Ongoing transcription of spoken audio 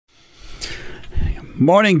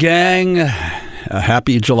Morning, gang.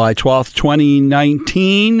 Happy July 12th,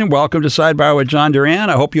 2019. Welcome to Sidebar with John Duran.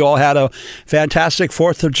 I hope you all had a fantastic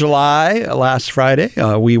 4th of July last Friday.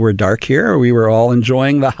 We were dark here. We were all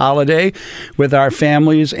enjoying the holiday with our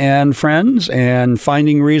families and friends and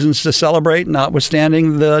finding reasons to celebrate,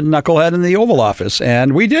 notwithstanding the knucklehead in the Oval Office.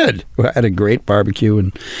 And we did. We had a great barbecue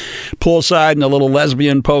and poolside and a little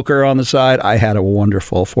lesbian poker on the side. I had a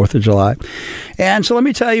wonderful 4th of July. And so let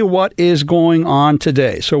me tell you what is going on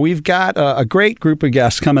today. So we've got a great group of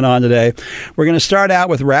guests coming on today. We're going to start out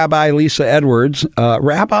with Rabbi Lisa Edwards.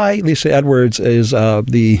 Rabbi Lisa Edwards is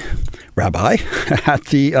the rabbi at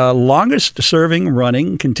the longest-serving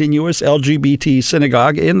running continuous LGBT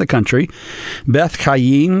synagogue in the country, Beth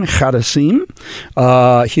Chaim Chadassim,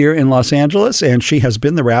 here in Los Angeles. And she has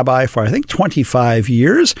been the rabbi for, I think, 25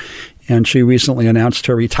 years. And she recently announced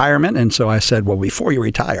her retirement. And so I said, well, before you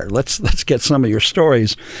retire, let's get some of your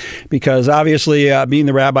stories. Because obviously, being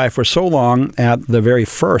the rabbi for so long at the very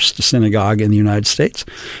first synagogue in the United States,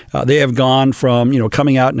 they have gone from,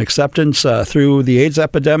 coming out in acceptance through the AIDS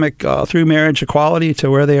epidemic, through marriage equality to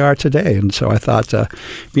where they are today. And so I thought it'd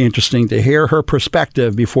be interesting to hear her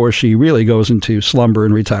perspective before she really goes into slumber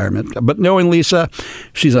and retirement. But knowing Lisa,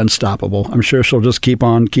 she's unstoppable. I'm sure she'll just keep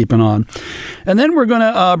on keeping on. And then we're going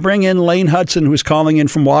to bring in Lane Hudson, who's calling in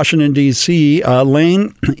from Washington, D.C.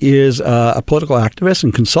 Lane is a political activist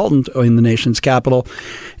and consultant in the nation's capital,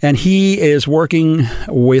 and he is working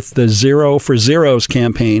with the Zero for Zeros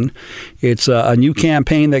campaign. It's a new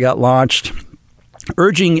campaign that got launched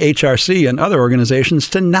urging HRC and other organizations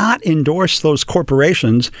to not endorse those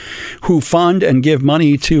corporations who fund and give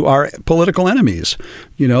money to our political enemies.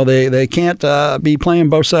 They can't be playing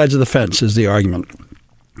both sides of the fence, is the argument.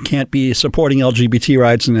 Can't be supporting LGBT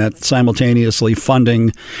rights and that simultaneously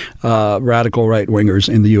funding radical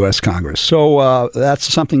right-wingers in the U.S. Congress. So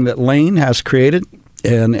that's something that Lane has created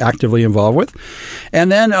and actively involved with.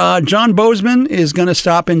 And then John Bozeman is going to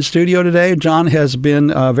stop in studio today. John has been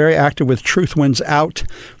very active with Truth Wins Out.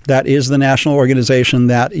 That is the national organization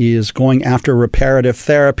that is going after reparative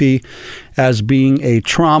therapy as being a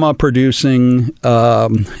trauma-producing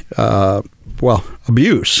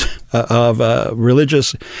abuse of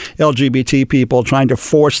religious LGBT people, trying to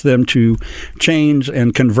force them to change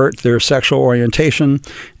and convert their sexual orientation.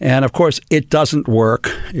 And of course, it doesn't work.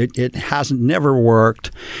 It hasn't never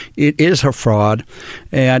worked. It is a fraud,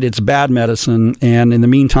 and it's bad medicine. And in the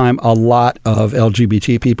meantime, a lot of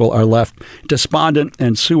LGBT people are left despondent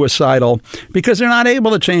and suicidal because they're not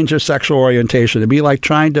able to change their sexual orientation. It'd be like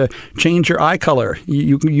trying to change your eye color.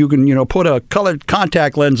 You can put a colored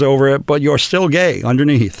contact lens over it, but you're still gay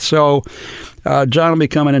underneath. So John will be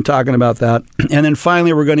coming and talking about that. And then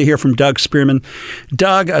finally, we're going to hear from Doug Spearman.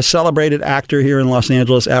 Doug, a celebrated actor here in Los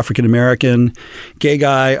Angeles, African-American, gay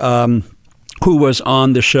guy, who was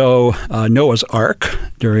on the show Noah's Ark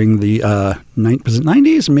during the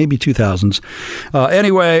 90s, maybe 2000s.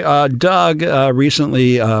 Anyway, Doug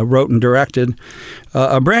recently wrote and directed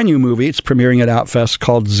a brand new movie. It's premiering at Outfest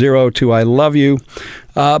called Zero to I Love You.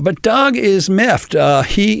 But Doug is miffed.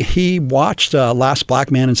 He watched Last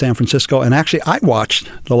Black Man in San Francisco, and actually I watched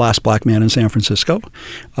The Last Black Man in San Francisco,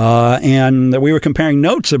 and we were comparing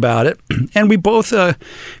notes about it, and we both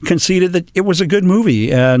conceded that it was a good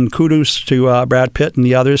movie, and kudos to Brad Pitt and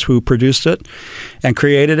the others who produced it and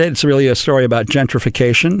created it. It's really a story about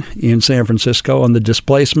gentrification in San Francisco and the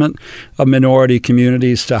displacement of minority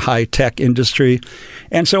communities to high-tech industry.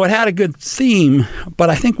 And so it had a good theme, but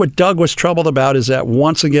I think what Doug was troubled about is that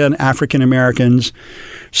once again, African Americans'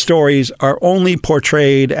 stories are only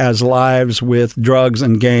portrayed as lives with drugs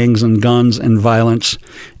and gangs and guns and violence.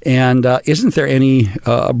 And isn't there any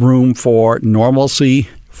room for normalcy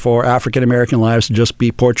for African American lives to just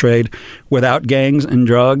be portrayed without gangs and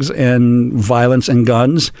drugs and violence and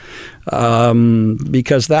guns?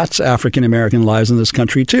 Because that's African American lives in this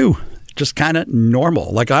country too. Just kind of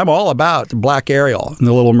normal. Like, I'm all about the Black Ariel and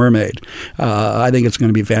the Little Mermaid. I think it's going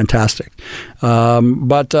to be fantastic.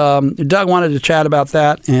 But Doug wanted to chat about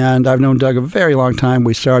that, and I've known Doug a very long time.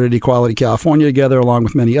 We started Equality California together, along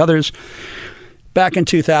with many others, back in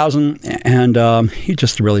 2000, and he's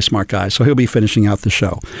just a really smart guy, so he'll be finishing out the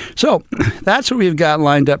show. So that's what we've got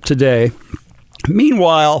lined up today.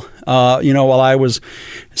 Meanwhile, while I was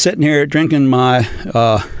sitting here drinking my,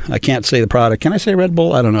 I can't say the product. Can I say Red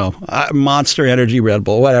Bull? I don't know. Monster Energy Red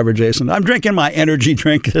Bull, whatever, Jason. I'm drinking my energy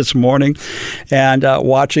drink this morning and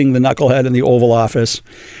watching the knucklehead in the Oval Office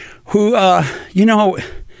who, I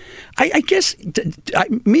guess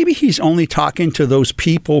maybe he's only talking to those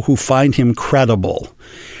people who find him credible.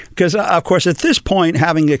 Because, of course, at this point,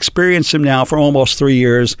 having experienced him now for almost 3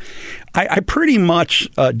 years, I pretty much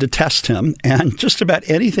detest him, and just about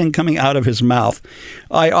anything coming out of his mouth,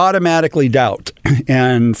 I automatically doubt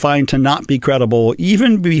and find to not be credible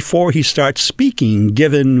even before he starts speaking,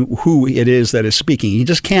 given who it is that is speaking. He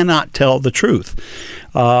just cannot tell the truth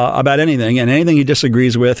about anything, and anything he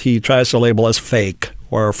disagrees with, he tries to label as fake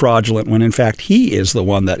or fraudulent, when in fact he is the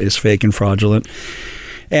one that is fake and fraudulent.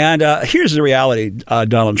 And here's the reality,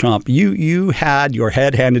 Donald Trump. You had your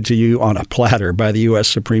head handed to you on a platter by the U.S.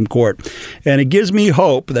 Supreme Court. And it gives me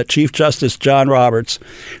hope that Chief Justice John Roberts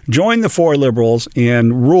joined the four liberals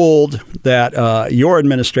and ruled that your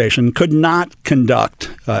administration could not conduct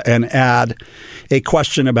and add a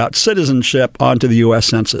question about citizenship onto the U.S.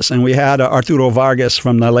 Census. And we had Arturo Vargas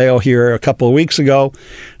from NALEO here a couple of weeks ago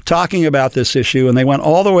talking about this issue, and they went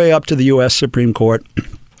all the way up to the U.S. Supreme Court.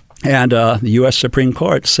 And the U.S. Supreme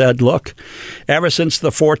Court said, look, ever since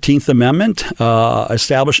the 14th Amendment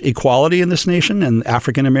established equality in this nation and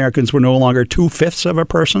African Americans were no longer 2/5 of a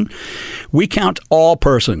person, we count all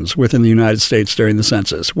persons within the United States during the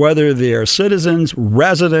census, whether they're citizens,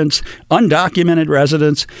 residents, undocumented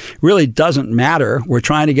residents, really doesn't matter. We're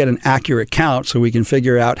trying to get an accurate count so we can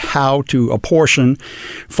figure out how to apportion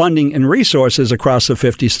funding and resources across the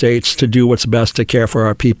 50 states to do what's best to care for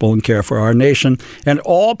our people and care for our nation. And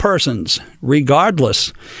all persons,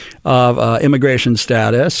 regardless of immigration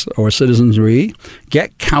status or citizenry,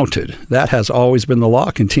 get counted. That has always been the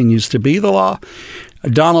law, continues to be the law.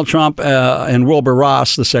 Donald Trump and Wilbur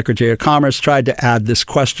Ross, the Secretary of Commerce, tried to add this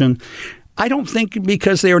question. I don't think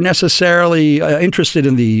because they are necessarily interested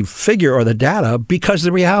in the figure or the data, because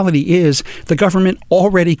the reality is the government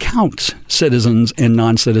already counts citizens and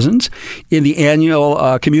non-citizens in the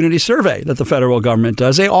annual community survey that the federal government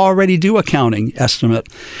does. They already do a counting estimate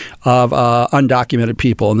of undocumented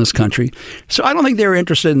people in this country. So I don't think they're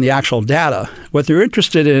interested in the actual data. What they're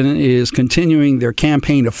interested in is continuing their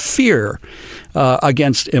campaign of fear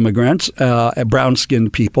against immigrants,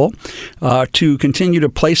 brown-skinned people, to continue to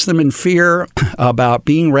place them in fear about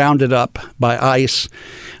being rounded up by ICE,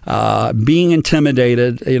 being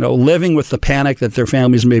intimidated, living with the panic that their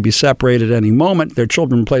families may be separated at any moment, their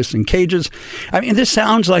children placed in cages. I mean, this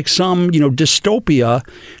sounds like some, dystopia,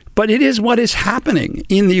 but it is what is happening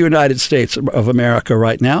in the United States of America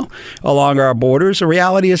right now along our borders. The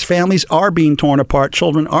reality is families are being torn apart.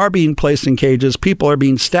 Children are being placed in cages. People are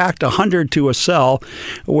being stacked 100 to a cell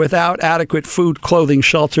without adequate food, clothing,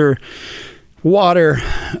 shelter, water.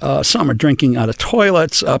 Some are drinking out of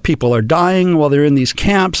toilets. People are dying while they're in these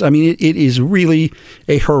camps. I mean, it is really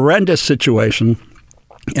a horrendous situation.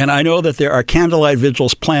 And I know that there are candlelight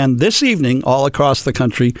vigils planned this evening all across the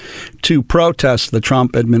country to protest the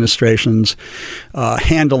Trump administration's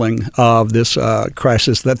handling of this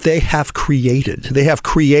crisis that they have created. They have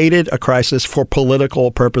created a crisis for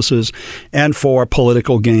political purposes and for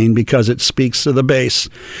political gain because it speaks to the base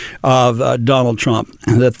of Donald Trump,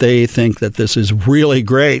 that they think that this is really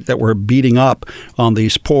great, that we're beating up on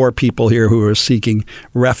these poor people here who are seeking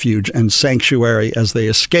refuge and sanctuary as they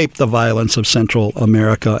escape the violence of Central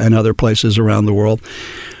America and other places around the world.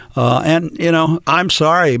 And, I'm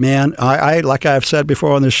sorry, man. I like I've said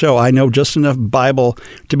before on this show, I know just enough Bible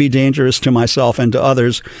to be dangerous to myself and to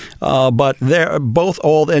others. But both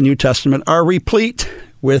Old and New Testament are replete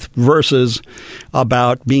with verses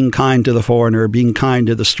about being kind to the foreigner, being kind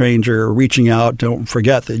to the stranger, reaching out. Don't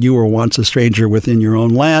forget that you were once a stranger within your own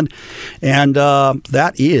land. And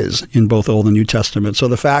that is in both Old and New Testament. So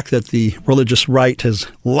the fact that the religious right has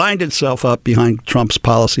lined itself up behind Trump's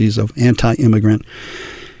policies of anti-immigrant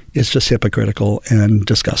is just hypocritical and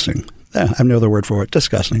disgusting. I have no other word for it.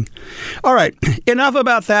 Disgusting. All right. Enough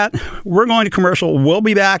about that. We're going to commercial. We'll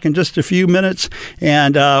be back in just a few minutes.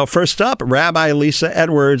 And first up, Rabbi Lisa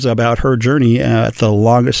Edwards about her journey at the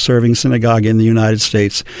longest serving synagogue in the United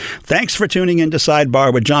States. Thanks for tuning in to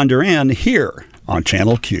Sidebar with John Duran here on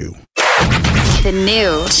Channel Q. The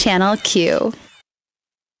new Channel Q.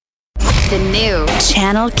 The new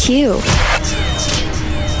Channel Q.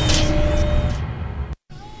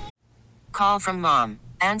 Call from mom.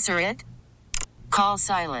 Answer it. Call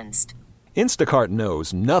silenced. Instacart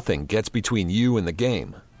knows nothing gets between you and the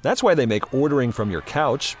game. That's why they make ordering from your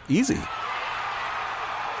couch easy.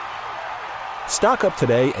 Stock up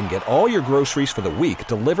today and get all your groceries for the week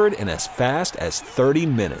delivered in as fast as 30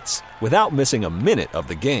 minutes without missing a minute of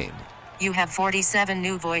the game. You have 47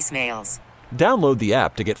 new voicemails. Download the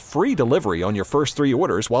app to get free delivery on your first 3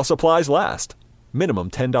 orders while supplies last.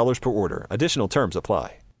 Minimum $10 per order. Additional terms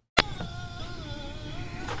apply.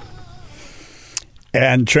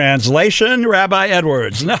 And translation, Rabbi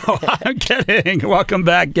Edwards. No, I'm kidding. Welcome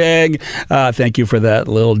back, gang. Thank you for that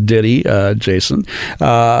little ditty, Jason.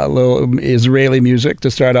 Little Israeli music to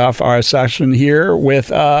start off our session here with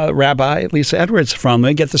Rabbi Lisa Edwards from, let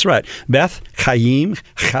me get this right, Beth Chaim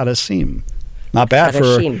Chadasim. Not bad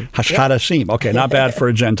Chadashim. for Chadashim. Okay, not bad for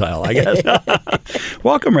a Gentile, I guess.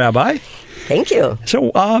 Welcome, Rabbi. Thank you. So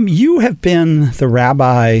you have been the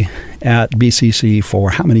rabbi at BCC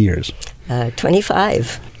for how many years?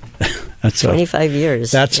 25. That's 25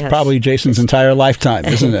 years. That's yes. probably Jason's entire lifetime,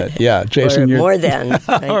 isn't it? Yeah, Jason. Or more than.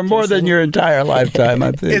 or more than your entire lifetime,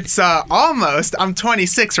 I think. It's almost. I'm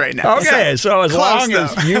 26 right now. Okay, so as close, long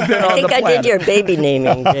as you've been on the planet. I think I did your baby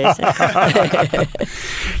naming, Jason.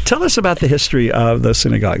 Tell us about the history of the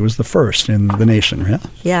synagogue. It was the first in the nation, right?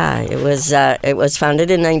 Yeah, it was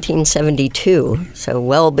founded in 1972, so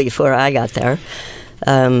well before I got there.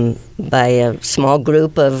 By a small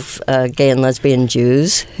group of gay and lesbian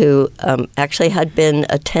Jews who actually had been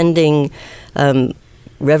attending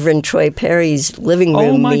Reverend Troy Perry's living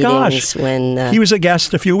room meetings. Gosh. When he was a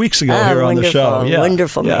guest a few weeks ago here on the show. Yeah.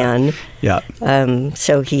 Wonderful man. Yeah.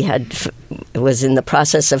 So he was in the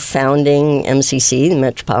process of founding MCC, the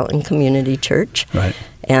Metropolitan Community Church, right,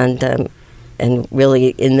 and really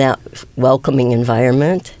in that welcoming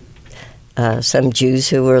environment. Some Jews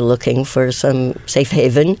who were looking for some safe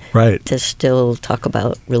haven to still talk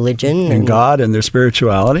about religion and God and their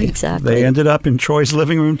spirituality. Exactly. They ended up in Troy's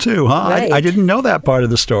living room too, huh? Right. I didn't know that part of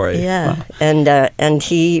the story. Yeah, wow. And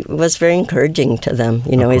he was very encouraging to them.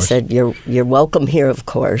 You know, he said, "You're welcome here, of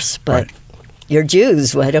course, but you're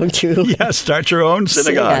Jews. Why don't you start your own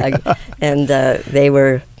synagogue?" And they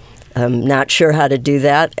were not sure how to do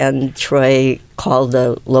that, and Troy called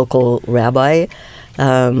a local rabbi.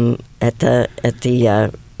 At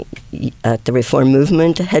the Reform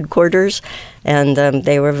Movement headquarters, and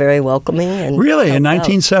they were very welcoming. And really, in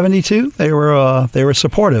 1972, they were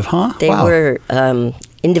supportive, huh? They were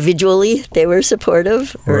individually they were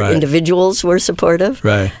supportive, or individuals were supportive,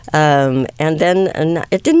 right? And then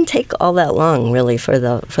it didn't take all that long, really, for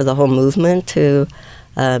the whole movement to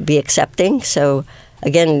be accepting. So.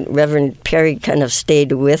 Again, Reverend Perry kind of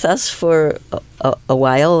stayed with us for a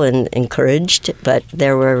while and encouraged, but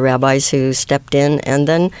there were rabbis who stepped in, and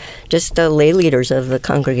then just the lay leaders of the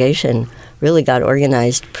congregation really got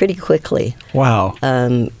organized pretty quickly. Wow!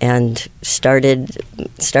 And started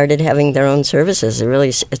having their own services.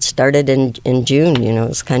 It started in June. You know, it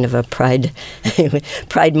was kind of a Pride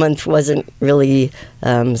month wasn't really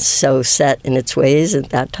so set in its ways at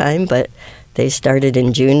that time, but. They started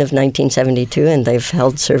in June of 1972, and they've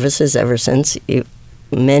held services ever since.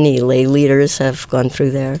 Many lay leaders have gone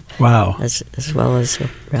through there. Wow. As well as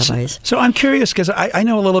rabbis. So I'm curious, because I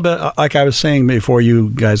know a little bit, like I was saying before you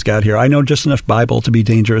guys got here, I know just enough Bible to be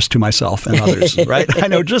dangerous to myself and others, right? I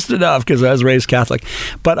know just enough because I was raised Catholic.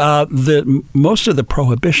 But most of the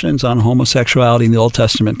prohibitions on homosexuality in the Old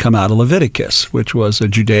Testament come out of Leviticus, which was a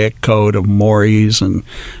Judaic code of mores and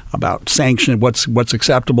about sanction, what's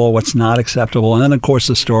acceptable, what's not acceptable. And then, of course,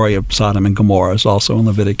 the story of Sodom and Gomorrah is also in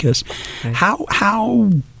Leviticus. Right. How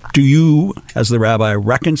do you, as the rabbi,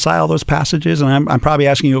 reconcile those passages? And I'm probably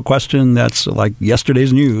asking you a question that's like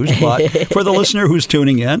yesterday's news, but for the listener who's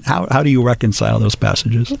tuning in, how do you reconcile those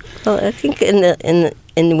passages? Well, I think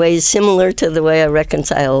in ways similar to the way I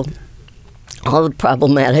reconcile all the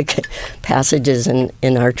problematic passages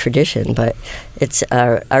in our tradition, but it's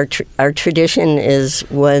our tradition is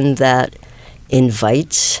one that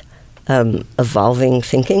invites evolving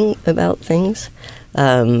thinking about things.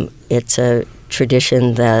 It's a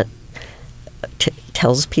tradition that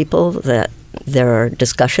tells people that there are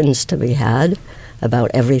discussions to be had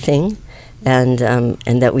about everything, and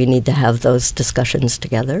that we need to have those discussions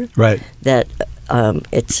together. Right. That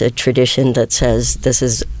it's a tradition that says this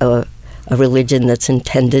is a religion that's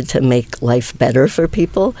intended to make life better for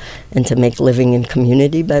people and to make living in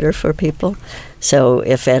community better for people. So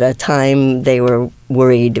if at a time they were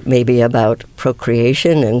worried maybe about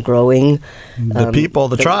procreation and growing the people,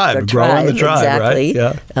 the tribe, growing the tribe, exactly,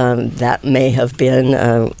 right? Yeah. That may have been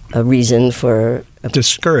a reason for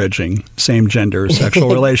discouraging same-gender sexual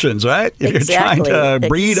relations, right? If you're trying to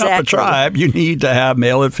breed up a tribe, you need to have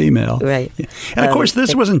male and female. Right. And, of course,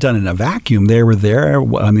 this wasn't done in a vacuum. They were there.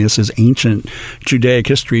 I mean, this is ancient Judaic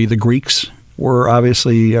history. The Greeks were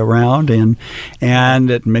obviously around, and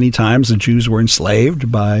at many times the Jews were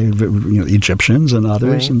enslaved by the Egyptians and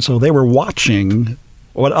others, right. And so they were watching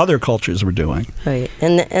what other cultures were doing. Right.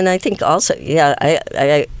 And I think also,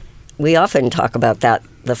 we often talk about that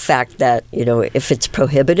the fact that, if it's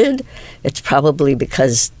prohibited, it's probably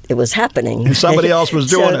because it was happening. And somebody else was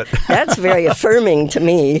doing it. That's very affirming to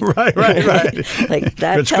me. Right. Like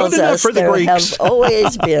that It's tells good enough us for the there Greeks. have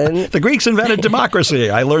always been. The Greeks invented democracy.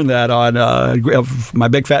 I learned that on my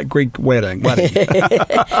big fat Greek wedding.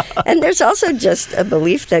 And there's also just a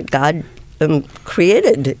belief that God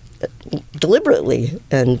created deliberately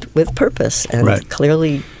and with purpose, and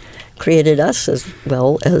clearly created us as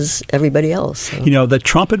well as everybody else. So. The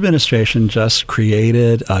Trump administration just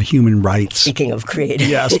created a human rights. Speaking of creating.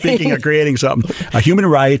 Yeah, speaking of creating something, a human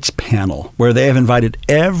rights panel where they have invited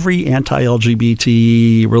every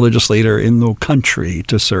anti-LGBT religious leader in the country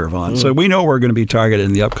to serve on. So we know we're going to be targeted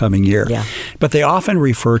in the upcoming year. Yeah. But they often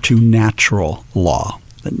refer to natural law.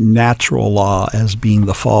 The natural law as being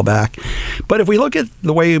the fallback. But if we look at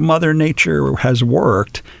the way Mother Nature has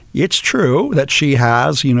worked, it's true that she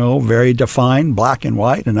has, very defined black and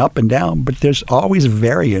white and up and down, but there's always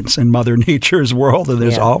variance in Mother Nature's world, and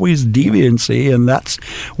there's always deviancy, and that's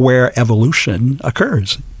where evolution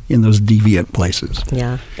occurs, in those deviant places.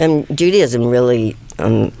 Yeah, and Judaism really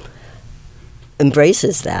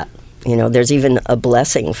embraces that. There's even a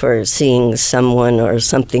blessing for seeing someone or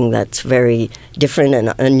something that's very different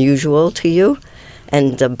and unusual to you.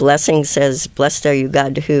 And the blessing says, "Blessed are you,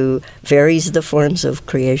 God, who varies the forms of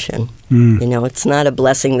creation." It's not a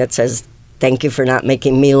blessing that says, "Thank you for not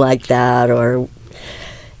making me like that," or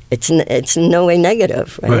it's in no way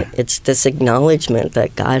negative, right? It's this acknowledgement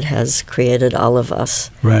that God has created all of us.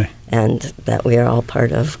 Right. And that we are all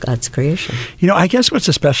part of God's creation. I guess what's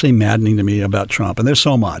especially maddening to me about Trump, and there's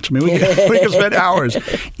so much, we could spend hours,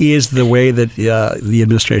 is the way that the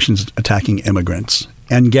administration's attacking immigrants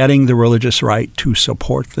and getting the religious right to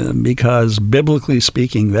support them. Because biblically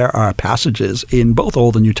speaking, there are passages in both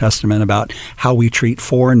Old and New Testament about how we treat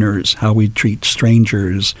foreigners, how we treat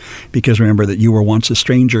strangers. Because remember that you were once a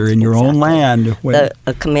stranger in your own land.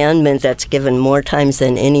 A commandment that's given more times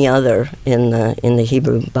than any other in the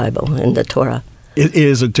Hebrew Bible, in the Torah. It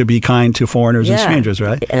is to be kind to foreigners and strangers,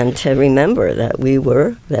 right? And to remember that we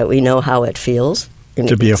know how it feels.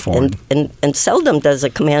 To be a foreigner. And seldom does a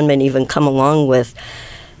commandment even come along with,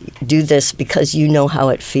 do this because you know how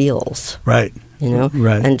it feels. Right.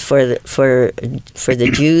 Right. And for the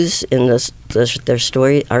Jews in their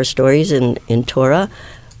story, our stories in Torah,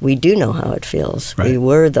 we do know how it feels. Right. We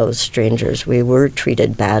were those strangers. We were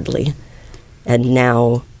treated badly. And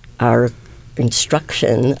now our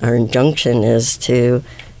injunction is to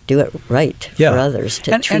do it right for others,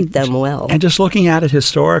 to treat them well. And just looking at it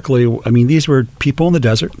historically, these were people in the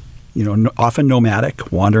desert, often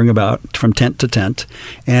nomadic, wandering about from tent to tent.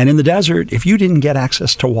 And in the desert, if you didn't get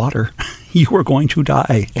access to water, you were going to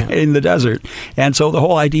die in the desert. And so the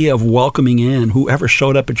whole idea of welcoming in whoever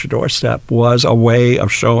showed up at your doorstep was a way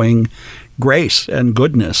of showing grace and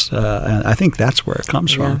goodness. And I think that's where it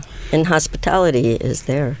comes from. And hospitality is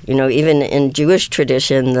there. Even in Jewish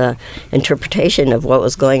tradition, the interpretation of what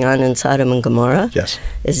was going on in Sodom and Gomorrah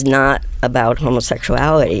is not about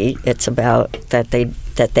homosexuality. It's about that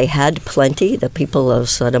they had plenty. The people of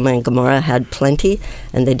Sodom and Gomorrah had plenty,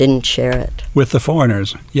 and they didn't share it with the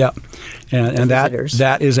foreigners. Yeah. And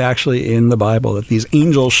that is actually in the Bible, that these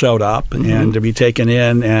angels showed up and to be taken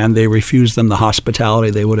in, and they refused them the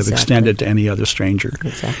hospitality they would have extended to any other stranger.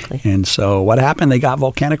 Exactly. And so what happened? They got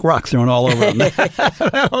volcanic rock thrown all over them.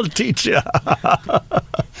 That'll teach you.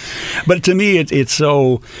 But to me,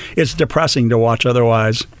 it's depressing to watch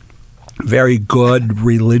otherwise very good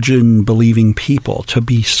religion-believing people to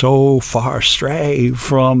be so far astray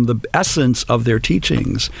from the essence of their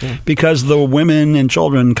teachings. Because the women and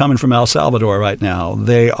children coming from El Salvador right now,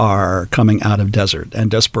 they are coming out of desert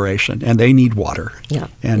and desperation, and they need water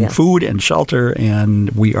and food and shelter,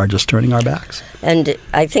 and we are just turning our backs. And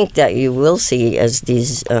I think that you will see, as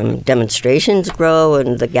these demonstrations grow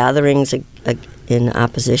and the gatherings in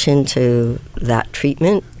opposition to that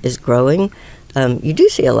treatment is growing, you do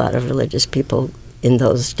see a lot of religious people in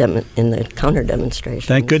those in the counter demonstrations.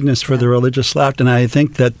 Thank goodness for the religious left, and I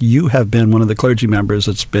think that you have been one of the clergy members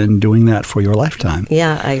that's been doing that for your lifetime.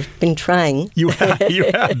 Yeah, I've been trying. You have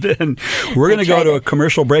been. We're going to go to a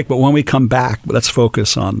commercial break, but when we come back, let's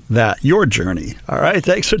focus on that, your journey. All right,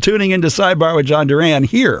 thanks for tuning in to Sidebar with John Duran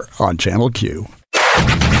here on Channel Q.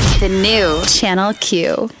 The new Channel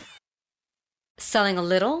Q. Selling a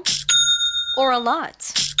little or a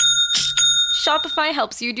lot? Shopify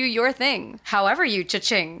helps you do your thing, however you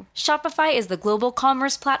cha-ching. Shopify is the global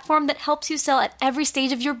commerce platform that helps you sell at every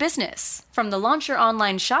stage of your business. From the launch your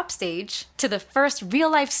online shop stage, to the first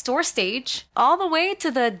real-life store stage, all the way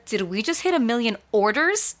to the did we just hit 1 million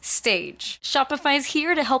orders stage. Shopify's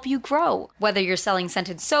here to help you grow. Whether you're selling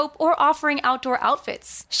scented soap or offering outdoor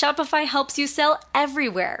outfits, Shopify helps you sell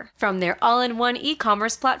everywhere. From their all-in-one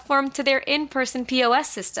e-commerce platform to their in-person POS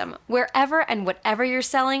system, wherever and whatever you're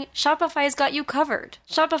selling, Shopify's got you covered.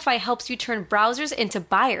 Shopify helps you turn browsers into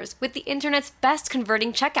buyers with the internet's best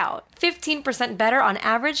converting checkout. 15% better on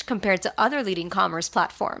average compared to other leading commerce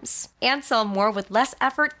platforms. And sell more with less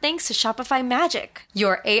effort thanks to Shopify Magic,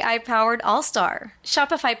 your AI-powered all-star.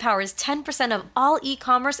 Shopify powers 10% of all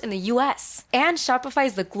e-commerce in the U.S. And Shopify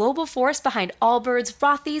is the global force behind Allbirds,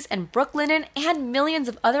 Rothy's, and Brooklinen, and millions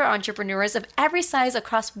of other entrepreneurs of every size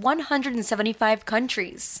across 175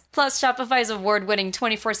 countries. Plus, Shopify's award-winning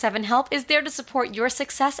 24/7 help is there to support your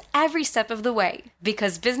success every step of the way.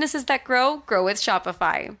 Because businesses that grow, grow with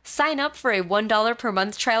Shopify. Sign up for a $1 per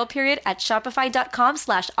month trial period at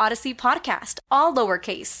shopify.com/Odyssey Podcast, all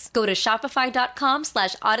lowercase. Go to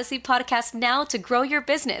shopify.com/Odyssey Podcast now to grow your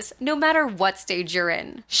business, no matter what stage you're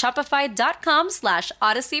in.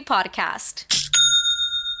 Shopify.com/Odyssey Podcast.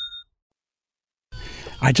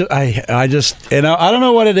 I just, I don't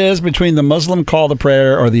know what it is between the Muslim call to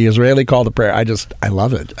prayer or the Israeli call to prayer. I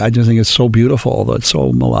love it. I just think it's so beautiful. It's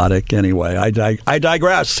so melodic. Anyway, I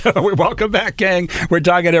digress. Welcome back, gang. We're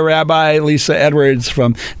talking to Rabbi Lisa Edwards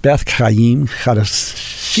from Beth Chaim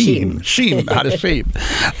Hadashim.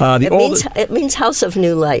 It means House of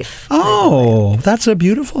New Life. Oh, that's a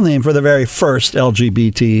beautiful name for the very first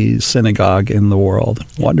LGBT synagogue in the world.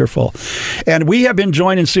 Wonderful. And we have been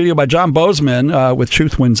joined in studio by John Bozeman with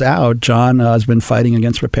Truth Wins Out. John has been fighting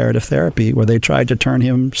against reparative therapy, where they tried to turn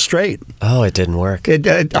him straight. Oh, it didn't work. Of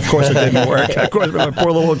course it didn't work. Of course, my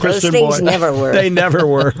poor little Christian boy. Those things never work. They never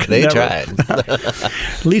work. They never. tried.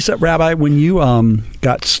 Lisa, Rabbi, when you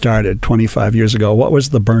got started 25 years ago, what was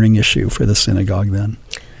the burning issue for the synagogue then?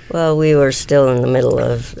 Well, we were still in the middle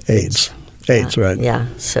of AIDS, right? Yeah,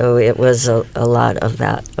 so it was a lot of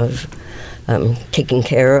that, of taking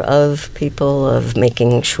care of people, of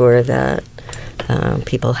making sure that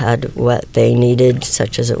people had what they needed,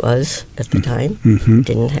 such as it was at the time. Mm-hmm.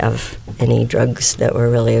 Didn't have any drugs that were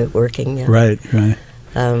really working yet. Right.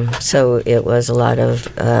 So it was a lot of,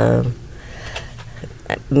 I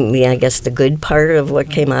guess the good part of what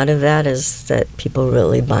came out of that is that people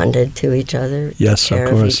really bonded to each other, yes, took care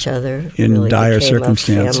of course, of each other, in really dire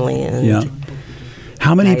circumstances. Family and yeah.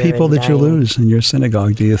 How many people did you lose in your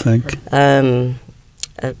synagogue, do you think?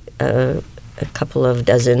 A couple of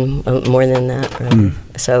dozen, more than that. Right?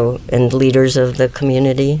 So, and leaders of the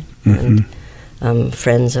community, and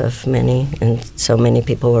friends of many, and so many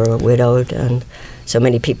people were widowed, and so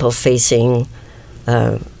many people facing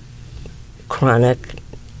chronic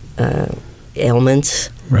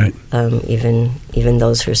ailments. Right. Even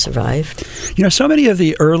those who survived. You know, so many of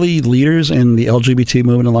the early leaders in the LGBT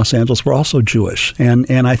movement in Los Angeles were also Jewish. And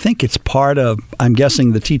I think it's part of, I'm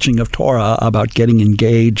guessing, the teaching of Torah about getting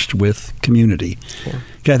engaged with community. Yeah.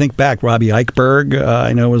 I think back, Robbie Eichberg,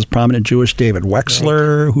 I know was prominent Jewish. David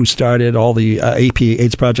Wexler, right, who started all the AP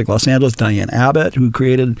AIDS Project Los Angeles. Diane Abbott, who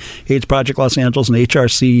created AIDS Project Los Angeles and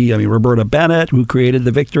HRC. Roberta Bennett, who created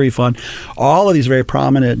the Victory Fund. All of these very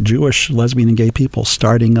prominent Jewish, lesbian, and gay people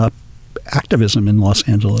starting up activism in Los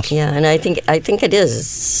Angeles. Yeah, and I think it is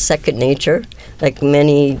second nature. Like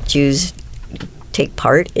many Jews take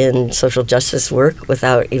part in social justice work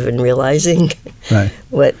without even realizing right,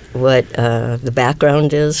 what the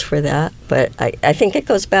background is for that. But I think it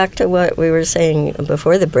goes back to what we were saying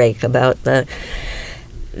before the break about the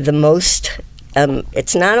most.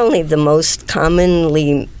 It's not only the most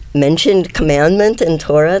commonly mentioned commandment in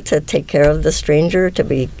Torah to take care of the stranger,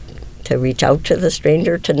 to reach out to the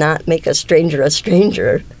stranger, to not make a stranger a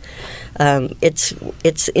stranger.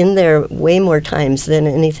 It's in there way more times than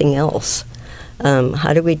anything else.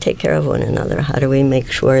 How do we take care of one another? How do we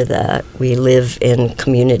make sure that we live in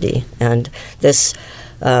community? And this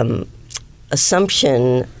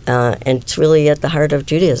assumption, and it's really at the heart of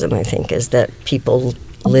Judaism, I think, is that people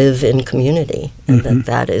live in community, and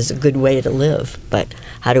that is a good way to live. But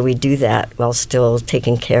how do we do that while still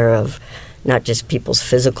taking care of not just people's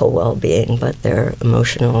physical well-being, but their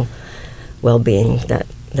emotional well-being, that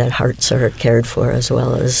hearts are cared for as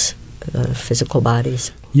well as physical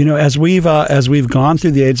bodies? You know, as we've gone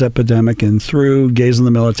through the AIDS epidemic and through gays in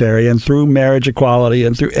the military and through marriage equality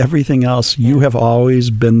and through everything else, you have always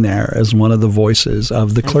been there as one of the voices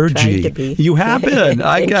of the clergy. Tried to be. You have been.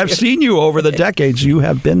 I've seen you over the decades. You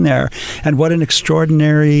have been there, and what an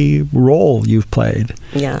extraordinary role you've played.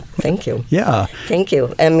 Yeah, thank you. Yeah, Thank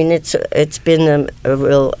you. I mean, it's been a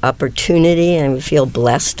real opportunity, and we feel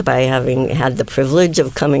blessed by having had the privilege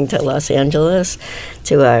of coming to Los Angeles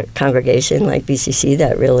to a congregation like BCC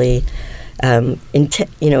that really,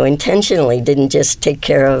 intentionally didn't just take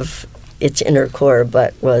care of its inner core,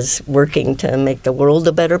 but was working to make the world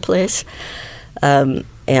a better place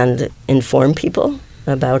and inform people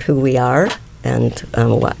about who we are and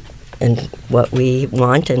what we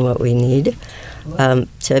want and what we need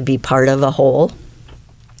to be part of a whole.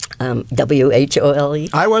 WHOLE.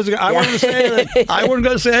 I wasn't going to say anything. I wasn't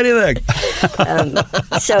going to say anything.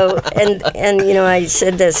 So, I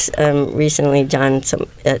said this recently, John,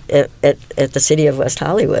 at the City of West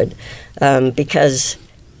Hollywood, because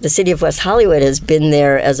the City of West Hollywood has been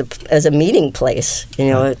there as a meeting place.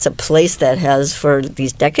 It's a place that has, for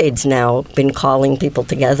these decades now, been calling people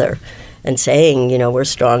together and saying, we're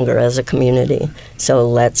stronger as a community. So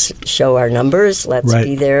let's show our numbers. Let's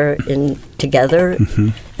be there together. Mm-hmm.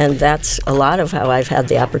 And that's a lot of how I've had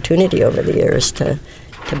the opportunity over the years to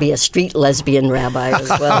be a street lesbian rabbi as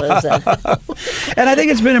well as And I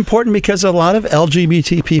think it's been important because a lot of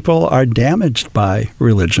LGBT people are damaged by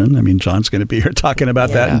religion. I mean, John's going to be here talking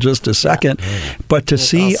about that in just a second. Yeah. But to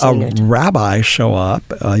see a rabbi show up,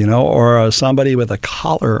 or somebody with a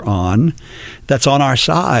collar on that's on our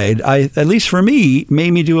side, at least for me,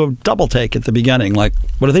 made me do a double take at the beginning. Like,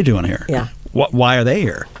 what are they doing here? Yeah. Why are they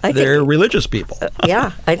here? They're religious people.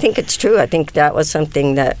 Yeah, I think it's true. I think that was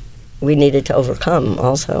something that we needed to overcome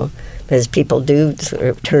also, because people do sort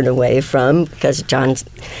of turn away from, because John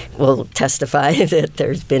will testify that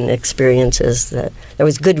there's been experiences that there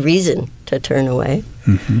was good reason to turn away.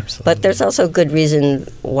 Mm-hmm. But there's also good reason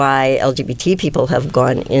why LGBT people have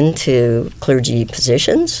gone into clergy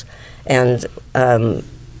positions and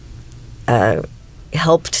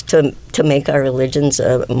helped to make our religions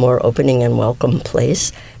a more opening and welcome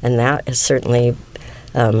place. And that has certainly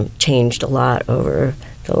changed a lot over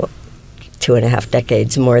the 2.5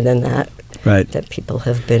 decades, more than that, that people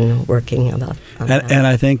have been working about. And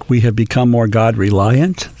I think we have become more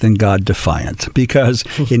God-reliant than God-defiant, because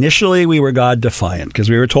initially we were God-defiant because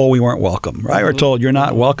we were told we weren't welcome, right? Mm-hmm. We were told you're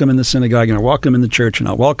not welcome in the synagogue, you're not welcome in the church, you're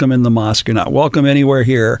not welcome in the mosque, you're not welcome anywhere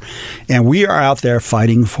here. And we are out there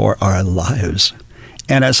fighting for our lives.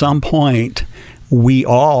 And at some point, we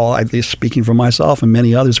all, at least speaking for myself and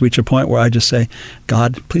many others, reach a point where I just say,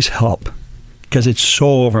 God, please help. Because it's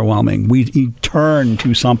so overwhelming. We turn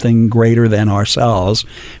to something greater than ourselves,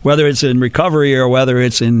 whether it's in recovery or whether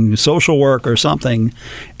it's in social work or something,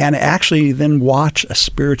 and actually then watch a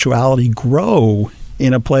spirituality grow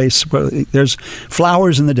in a place where there's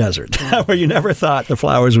flowers in the desert, where you never thought the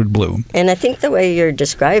flowers would bloom. And I think the way you're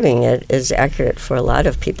describing it is accurate for a lot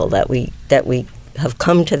of people that we have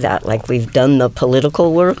come to that. Like, we've done the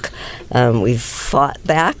political work, we've fought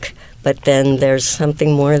back, but then there's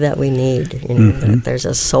something more that we need. Mm-hmm. There's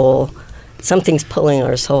a soul, something's pulling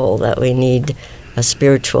our soul, that we need a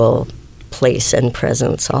spiritual place and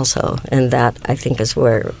presence also. And that, I think, is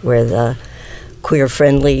where the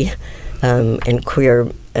queer-friendly and queer,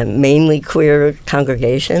 mainly queer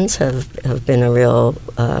congregations have been a real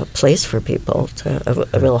place for people,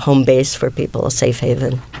 a real home base for people, a safe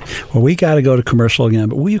haven. Well, we got to go to commercial again,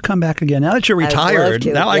 but will you come back again? Now that you're retired,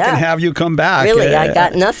 now I can have you come back. Really, I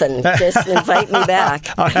got nothing. Just invite me back.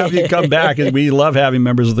 I'll have you come back, and we love having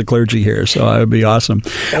members of the clergy here, so it would be awesome.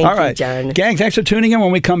 Thank you, John. Gang, thanks for tuning in.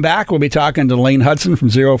 When we come back, we'll be talking to Lane Hudson from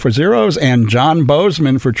Zero for Zeros and John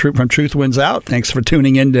Bozeman from Truth Wins Out. Thanks for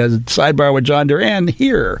tuning in to Sidebar with John Duran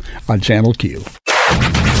here on Channel Q.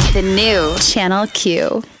 The new Channel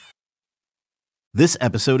Q. This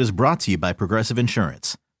episode is brought to you by Progressive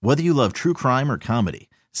Insurance. Whether you love true crime or comedy,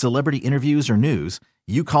 celebrity interviews or news,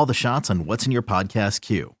 you call the shots on what's in your podcast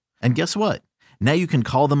queue. And guess what? Now you can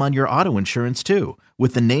call them on your auto insurance too,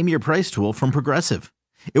 with the Name Your Price tool from Progressive.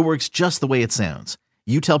 It works just the way it sounds.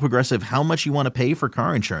 You tell Progressive how much you want to pay for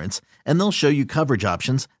car insurance, and they'll show you coverage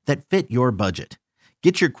options that fit your budget.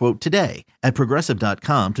 Get your quote today at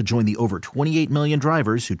Progressive.com to join the over 28 million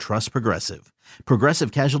drivers who trust Progressive.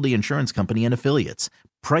 Progressive Casualty Insurance Company and Affiliates.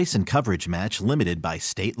 Price and coverage match limited by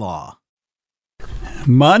state law.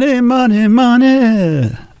 Money, money,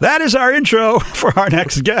 money. That is our intro for our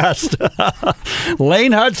next guest,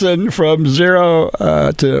 Lane Hudson from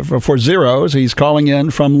for Zeros. He's calling in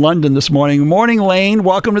from London this morning. Morning, Lane.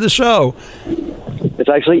 Welcome to the show. It's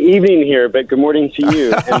actually evening here, but good morning to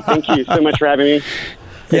you, and thank you so much for having me.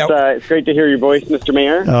 It's great to hear your voice, Mr.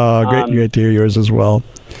 Mayor. Great to hear yours as well.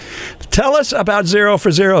 Tell us about Zero for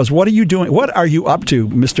Zeros. What are you doing? What are you up to,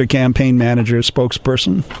 Mr. Campaign Manager,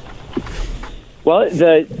 spokesperson? Well,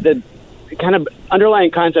 the kind of underlying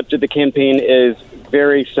concept of the campaign is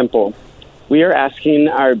very simple. We are asking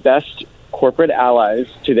our best corporate allies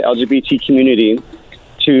to the LGBT community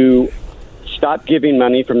to stop giving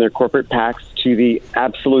money from their corporate PACs to the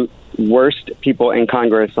absolute worst people in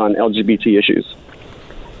Congress on LGBT issues.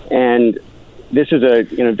 And this is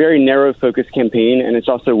a very narrow focus campaign, and it's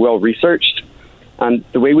also well researched.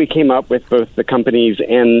 The way we came up with both the companies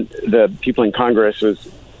and the people in Congress was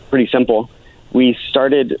pretty simple. We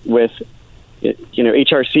started with,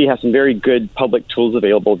 HRC has some very good public tools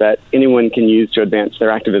available that anyone can use to advance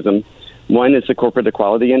their activism. One is the Corporate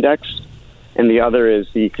Equality Index, and the other is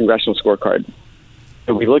the Congressional Scorecard.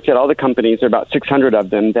 So we looked at all the companies, there are about 600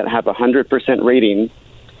 of them, that have a 100% rating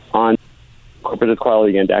on Corporate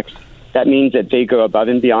Equality Index. That means that they go above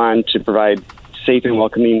and beyond to provide safe and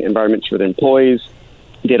welcoming environments for their employees.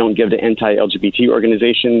 They don't give to anti-LGBT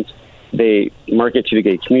organizations. They market to the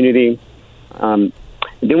gay community.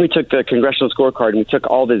 Then we took the Congressional Scorecard and we took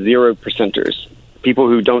all the 0%ers, people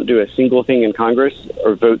who don't do a single thing in Congress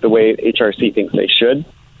or vote the way HRC thinks they should.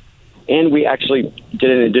 And we actually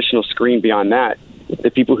did an additional screen beyond that,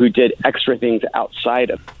 the people who did extra things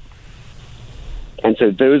outside of. And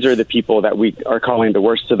so those are the people that we are calling the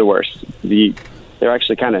worst of the worst. They're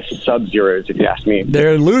actually kind of sub-zeros, if you ask me.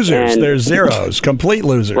 They're losers. They're zeros, complete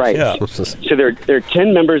losers. Right. Yeah. So there are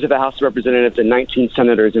 10 members of the House of Representatives and 19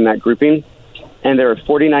 senators in that grouping. And there are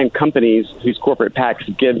 49 companies whose corporate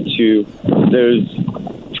PACs give to those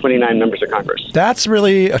 29 members of Congress. That's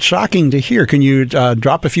really shocking to hear. Can you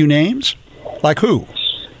drop a few names? Like who?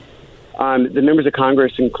 The members of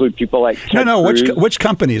Congress include people like Ted Cruz. Which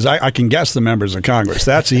companies? I can guess the members of Congress.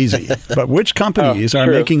 That's easy. But which companies are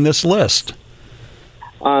making this list?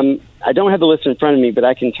 I don't have the list in front of me, but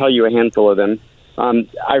I can tell you a handful of them.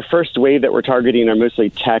 Our first wave that we're targeting are mostly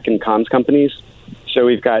tech and comms companies. So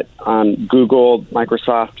we've got Google,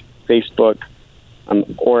 Microsoft, Facebook,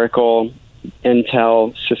 Oracle,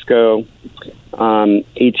 Intel, Cisco,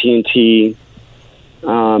 AT&T,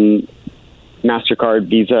 MasterCard,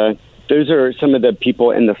 Visa. Those are some of the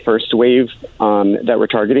people in the first wave that we're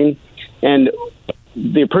targeting. And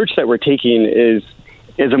the approach that we're taking is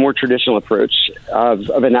a more traditional approach of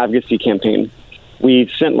an advocacy campaign. We've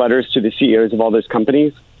sent letters to the CEOs of all those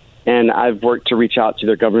companies, and I've worked to reach out to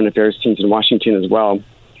their government affairs teams in Washington as well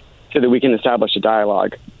so that we can establish a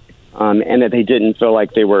dialogue and that they didn't feel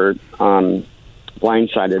like they were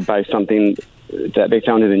blindsided by something that they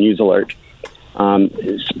found in a news alert.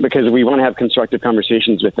 Because we want to have constructive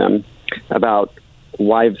conversations with them about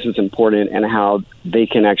why this is important and how they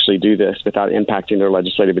can actually do this without impacting their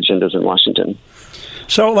legislative agendas in Washington.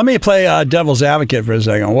 So let me play devil's advocate for a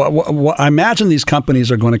second. I imagine these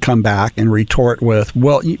companies are going to come back and retort with,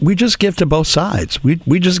 well, we just give to both sides.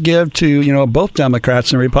 We just give to both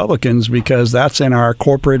Democrats and Republicans because that's in our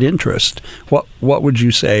corporate interest. What would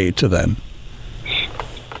you say to them?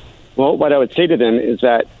 Well, what I would say to them is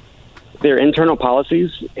that their internal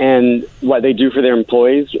policies and what they do for their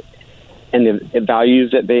employees and the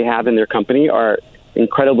values that they have in their company are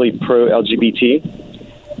incredibly pro-LGBT.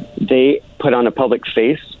 They put on a public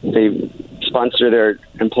face. They sponsor their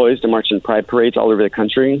employees to march in pride parades all over the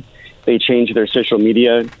country. They change their social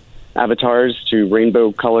media avatars to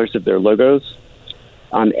rainbow colors of their logos.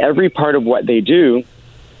 Every part of what they do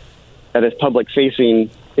that is public-facing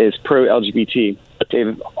is pro-LGBT.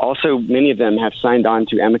 They've also, many of them have signed on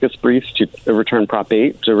to amicus briefs to overturn Prop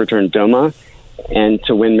 8, to overturn DOMA, and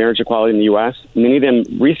to win marriage equality in the U.S. Many of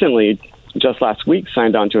them recently, just last week,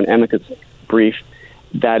 signed on to an amicus brief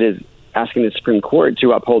that is asking the Supreme Court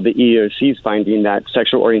to uphold the EEOC's finding that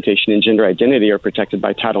sexual orientation and gender identity are protected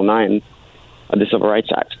by Title IX of the Civil Rights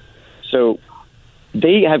Act. So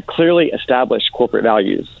they have clearly established corporate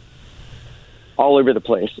values all over the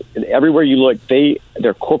place. Everywhere you look,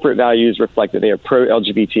 their corporate values reflect that they are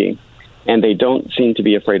pro-LGBT, and they don't seem to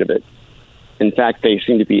be afraid of it. In fact, they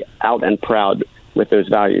seem to be out and proud with those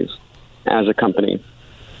values as a company.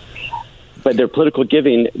 But their political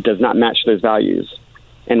giving does not match those values.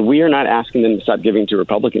 And we are not asking them to stop giving to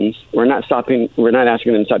Republicans. We're not asking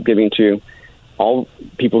them to stop giving to all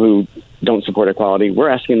people who don't support equality. We're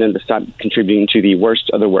asking them to stop contributing to the worst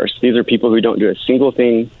of the worst. These are people who don't do a single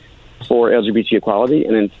thing for LGBT equality.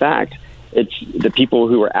 And in fact, It's the people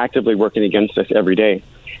who are actively working against us every day.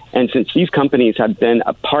 And since these companies have been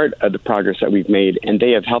a part of the progress that we've made, and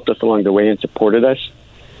they have helped us along the way and supported us,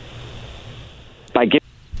 by getting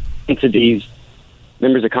into these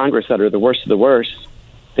members of Congress that are the worst of the worst,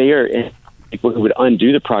 they are people who would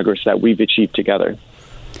undo the progress that we've achieved together.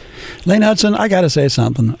 Lane Hudson, I got to say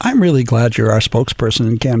something. I'm really glad you're our spokesperson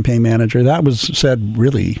and campaign manager. That was said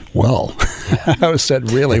really well. That was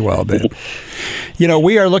said really well, Dave. You know,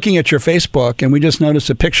 we are looking at your Facebook, and we just noticed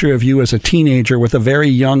a picture of you as a teenager with a very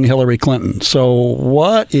young Hillary Clinton. So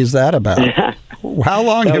what is that about? How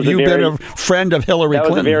long have you been a friend of Hillary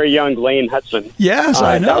Clinton? That was a very young Lane Hudson. Yes,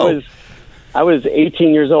 I know. I was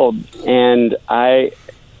 18 years old, and that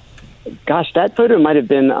photo might have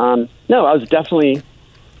been, I was definitely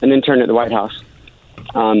an intern at the White House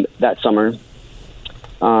that summer.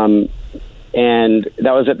 And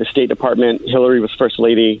that was at the State Department. Hillary was First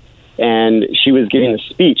Lady, and she was giving a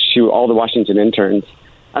speech to all the Washington interns.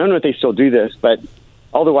 I don't know if they still do this, but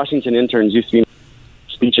all the Washington interns used to be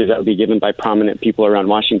speeches that would be given by prominent people around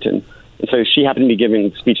Washington. And so she happened to be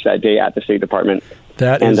giving a speech that day at the State Department.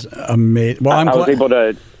 That is amazing. Well, I was able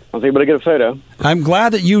to get a photo. I'm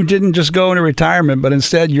glad that you didn't just go into retirement, but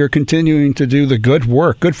instead you're continuing to do the good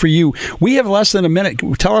work. Good for you. We have less than a minute.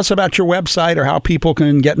 Tell us about your website or how people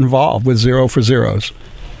can get involved with Zero for Zeros.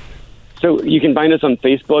 So you can find us on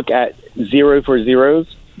Facebook at Zero for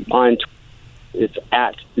Zeros. On Twitter, it's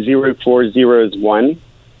at 0401.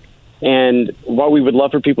 And what we would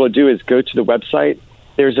love for people to do is go to the website.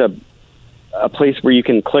 There's a place where you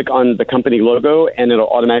can click on the company logo, and it'll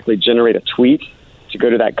automatically generate a tweet to go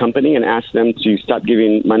to that company and ask them to stop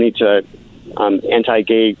giving money to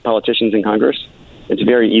anti-gay politicians in Congress. It's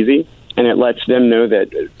very easy, and it lets them know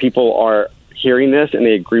that people are hearing this and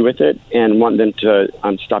they agree with it and want them to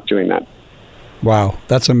stop doing that. Wow,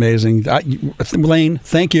 that's amazing. Lane,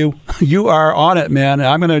 thank you. You are on it, man.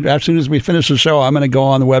 I'm going to, as soon as we finish the show, I'm going to go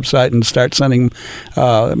on the website and start sending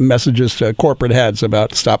messages to corporate heads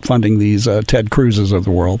about stop funding these Ted Cruzes of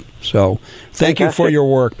the world. So thank you for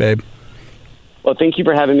your work, babe. Well, thank you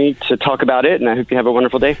for having me to talk about it, and I hope you have a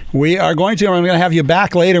wonderful day. We are going to. I'm going to have you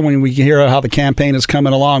back later when we hear how the campaign is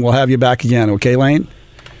coming along. We'll have you back again. Okay, Lane?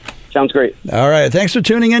 Sounds great. All right. Thanks for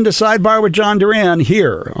tuning in to Sidebar with John Duran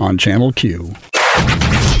here on Channel Q.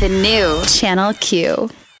 The new Channel Q.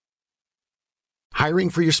 Hiring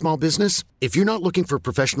for your small business? If you're not looking for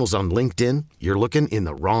professionals on LinkedIn, you're looking in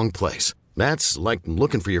the wrong place. That's like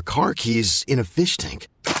looking for your car keys in a fish tank.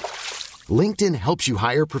 LinkedIn helps you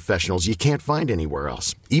hire professionals you can't find anywhere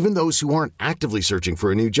else, even those who aren't actively searching for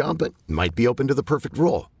a new job but might be open to the perfect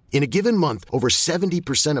role. In a given month, over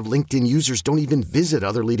 70% of LinkedIn users don't even visit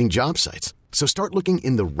other leading job sites. So start looking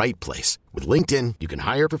in the right place. With LinkedIn, you can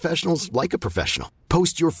hire professionals like a professional.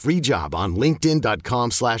 Post your free job on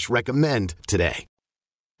linkedin.com/recommend today.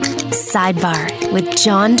 Sidebar with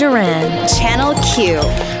John Duran. Channel Q.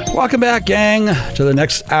 Welcome back, gang, to the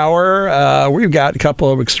next hour. We've got a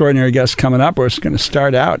couple of extraordinary guests coming up. We're just going to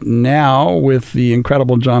start out now with the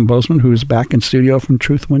incredible John Bozeman, who's back in studio from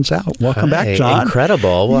Truth Wins Out. Welcome back, John.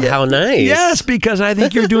 Incredible. Well, how nice. Yes, because I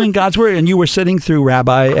think you're doing God's Word. And you were sitting through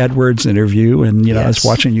Rabbi Edwards' interview, and I was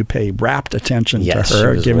watching you pay rapt attention to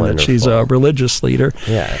her, given that she's a religious leader.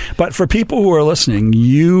 Yeah. But for people who are listening,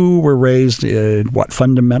 you were raised in,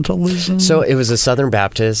 fundamentalism? So it was a Southern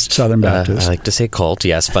Baptist. I like to say cult,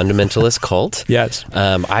 yes. Fundamentalist cult. Yes.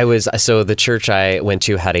 So the church I went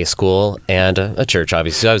to had a school and a church,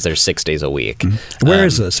 obviously. So I was there 6 days a week. Mm-hmm. Where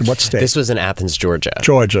is this? What state? This was in Athens, Georgia.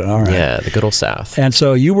 Georgia, all right. Yeah, the good old South. And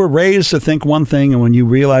so you were raised to think one thing, and when you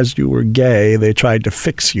realized you were gay, they tried to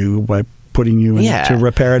fix you by putting you into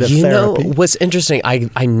reparative therapy. You know, what's interesting,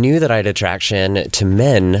 I knew that I had attraction to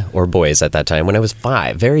men or boys at that time when I was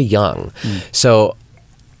 5, very young. So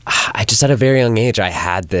I just at a very young age, I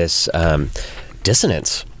had this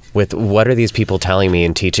dissonance with what are these people telling me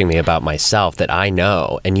and teaching me about myself that I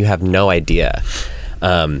know and you have no idea.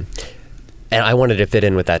 And I wanted to fit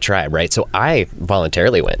in with that tribe, right? So I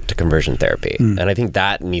voluntarily went to conversion therapy. And I think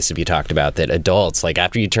that needs to be talked about, that adults, like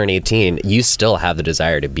after you turn 18, you still have the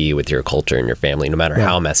desire to be with your culture and your family, no matter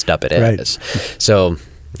how messed up it is. So...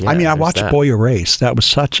 I mean, I watched Boy Erased. That was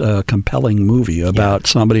such a compelling movie about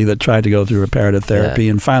somebody that tried to go through reparative therapy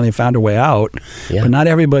and finally found a way out. But not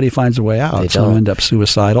everybody finds a way out. Some end up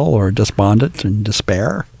suicidal or despondent and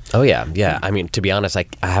despair. Oh yeah. I mean, to be honest, I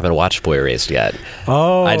haven't watched Boy Erased yet.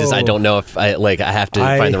 Oh, I don't know if I have to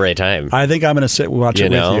find the right time. I think I'm going to sit and watch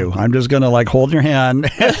it with you. I'm just going to like hold your hand.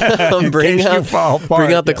 bring out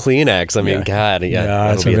the Kleenex. I mean, God,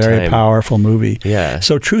 yeah, it's a very powerful movie. Yeah.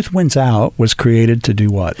 So Truth Wins Out was created to do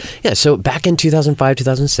what? Yeah. So back in 2005,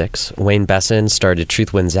 2006, Wayne Besson started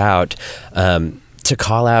Truth Wins Out. To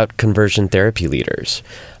call out conversion therapy leaders,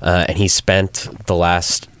 and he spent the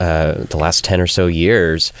last 10 or so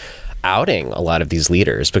years outing a lot of these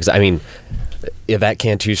leaders. Because I mean, Yvette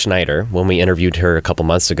Cantu Schneider, when we interviewed her a couple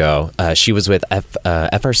months ago, she was with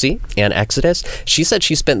FRC and Exodus. She said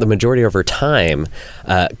she spent the majority of her time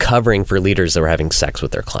covering for leaders that were having sex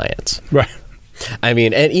with their clients. Right. I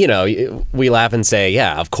mean, and we laugh and say,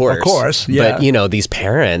 yeah, of course. Of course, yeah. But these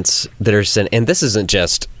parents that are and this isn't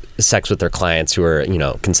just sex with their clients who are,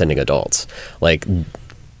 consenting adults. Like,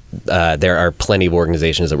 there are plenty of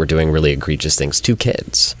organizations that were doing really egregious things to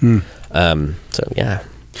kids. So, yeah.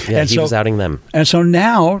 Yeah, and he was outing them. And so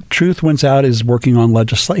now Truth Wins Out is working on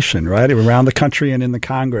legislation, right, around the country and in the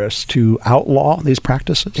Congress to outlaw these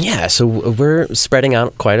practices? Yeah, so we're spreading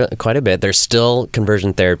out quite a bit. There's still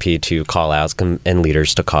conversion therapy to call out and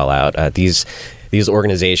leaders to call out. These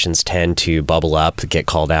organizations tend to bubble up, get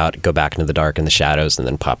called out, go back into the dark and the shadows, and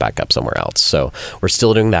then pop back up somewhere else. So we're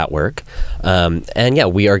still doing that work. And yeah,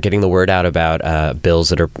 we are getting the word out about bills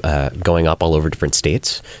that are going up all over different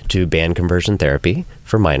states to ban conversion therapy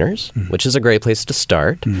for minors, which is a great place to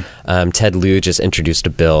start. Ted Lieu just introduced a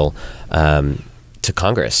bill to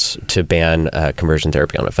Congress to ban conversion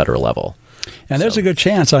therapy on a federal level. And there's a good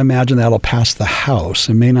chance, I imagine, that'll pass the House.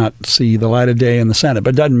 It may not see the light of day in the Senate,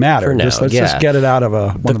 but it doesn't matter. For now, let's just get it out of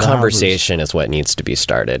one of the conversation houses. Is what needs to be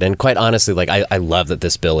started. And quite honestly, like I love that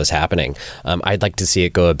this bill is happening. I'd like to see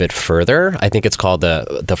it go a bit further. I think it's called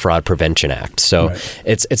the Fraud Prevention Act. So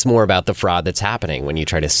it's more about the fraud that's happening when you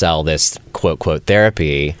try to sell this quote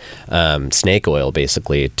therapy, snake oil,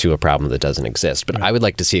 basically, to a problem that doesn't exist. But I would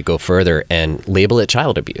like to see it go further and label it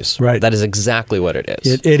child abuse. Right. That is exactly what it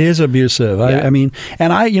is. It is abusive. Yeah. I mean,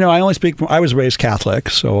 and I only speak. I was raised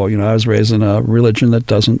Catholic, so I was raised in a religion that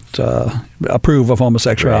doesn't approve of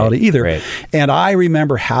homosexuality either. Right. And I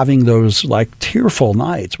remember having those like tearful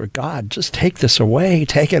nights where God, just take this away,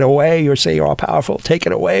 take it away. You say you're all powerful, take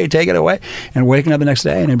it away, and waking up the next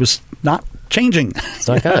day and it was not changing. It's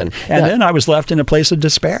not gone. And then I was left in a place of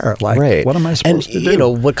despair. Like, what am I supposed to do?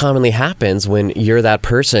 What commonly happens when you're that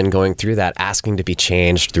person going through that, asking to be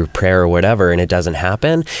changed through prayer or whatever, and it doesn't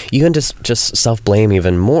happen, you can just self-blame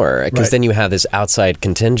even more, because then you have this outside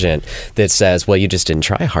contingent that says, well, you just didn't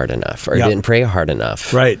try hard enough or didn't pray hard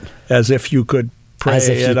enough. Right. As if you could pray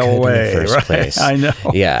it away. In the first place. I know.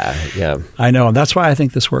 Yeah. I know. That's why I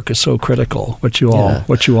think this work is so critical, what you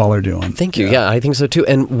all are doing. Thank you. Yeah, I think so too.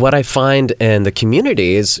 And what I find in the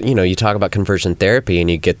community is, you talk about conversion therapy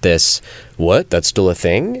and you get this, what? That's still a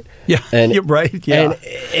thing? Yeah. And you're right. Yeah. And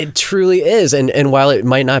it truly is. And while it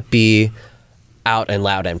might not be out and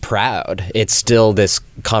loud and proud, it's still this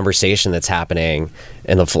conversation that's happening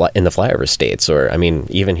in the flyover states, or I mean,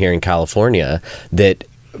 even here in California, that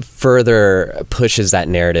further pushes that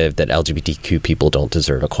narrative that LGBTQ people don't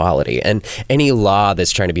deserve equality. And any law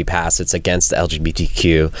that's trying to be passed that's against the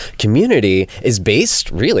LGBTQ community is based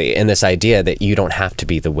really in this idea that you don't have to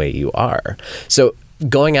be the way you are. So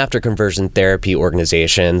going after conversion therapy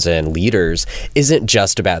organizations and leaders isn't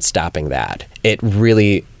just about stopping that. It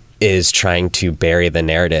really is trying to bury the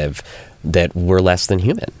narrative that we're less than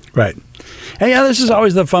human. Right. And yeah, this is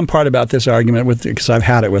always the fun part about this argument, because I've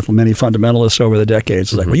had it with many fundamentalists over the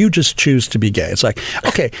decades. It's like, well, you just choose to be gay. It's like,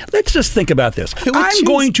 okay, let's just think about this. I'm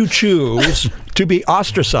going to choose to be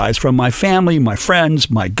ostracized from my family, my friends,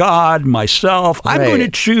 my God, myself. I'm going to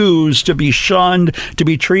choose to be shunned, to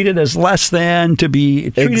be treated as less than, to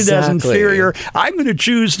be treated as inferior. I'm going to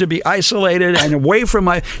choose to be isolated and away from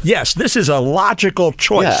my... Yes, this is a logical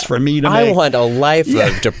choice for me to make. I want a life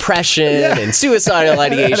of depression and suicidal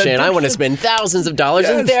ideation. I want to spend thousands of dollars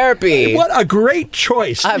in therapy. What a great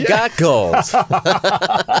choice. I've got goals.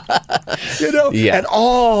 And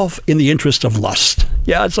all in the interest of lust.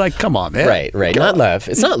 Yeah, it's like, come on, man. Right. Not love.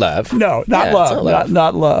 It's not love. No, not love.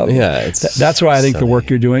 Not love. Yeah, that's why I think the work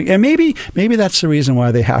you're doing, and maybe that's the reason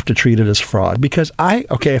why they have to treat it as fraud. Because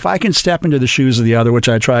if I can step into the shoes of the other, which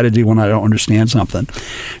I try to do when I don't understand something,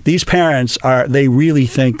 these parents they really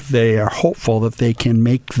think they are hopeful that they can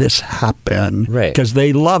make this happen, right? Because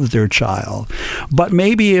they love their child. But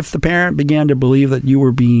maybe if the parent began to believe that you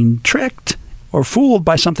were being tricked or fooled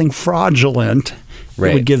by something fraudulent,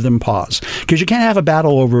 it would give them pause. Because you can't have a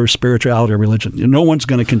battle over spirituality or religion. No one's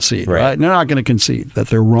going to concede, right? They're not going to concede that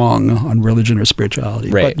they're wrong on religion or spirituality.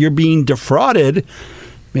 Right. But you're being defrauded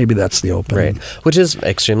maybe that's the opening. Right, which is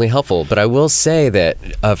extremely helpful. But I will say that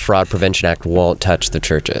a Fraud Prevention Act won't touch the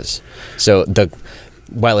churches. So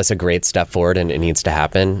while it's a great step forward and it needs to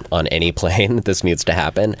happen on any plane, this needs to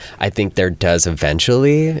happen, I think there does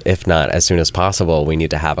eventually, if not as soon as possible, we need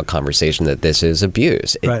to have a conversation that this is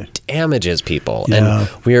abuse. It damages people. Yeah.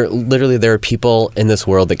 And there are people in this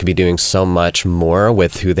world that could be doing so much more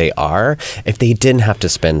with who they are if they didn't have to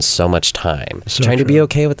spend so much time trying to be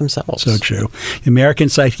okay with themselves. So true. The American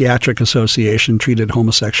Psychiatric Association treated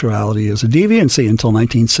homosexuality as a deviancy until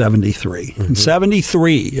 1973. In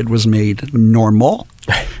 73, it was made normal.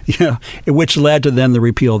 Which led to then the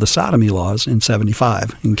repeal of the sodomy laws in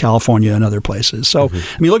 75 in California and other places. So,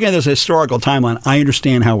 I mean, looking at this historical timeline, I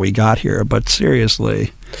understand how we got here, but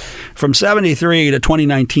seriously, from 73 to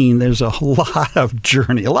 2019, there's a lot of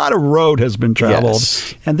journey. A lot of road has been traveled.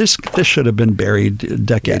 Yes. And this should have been buried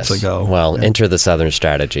decades ago. Well, enter the Southern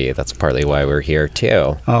strategy. That's partly why we're here,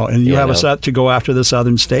 too. Oh, and you have a set to go after the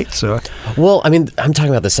Southern states? Well, I mean, I'm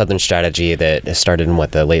talking about the Southern strategy that started in,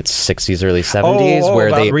 the late 60s, early 70s? Where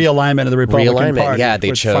they realignment of the Republican Party. Yeah,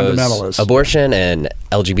 they chose abortion and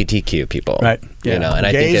LGBTQ people. Right. Yeah. And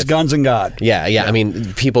I Gays, think guns, and God. Yeah. I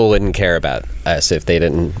mean, people wouldn't care about us if they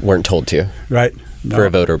weren't told to. Right. For a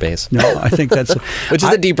voter base. No, I think that's... Which is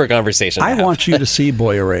a deeper conversation. I want you to see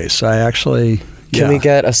Boy Erase. I actually... Can we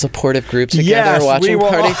get a supportive group together watching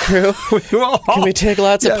Party Crew? Can we take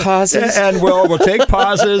lots of pauses? And we'll take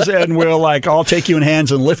pauses and we'll I'll take you in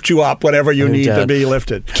hands and lift you up, whatever you need to be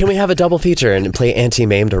lifted. Can we have a double feature and play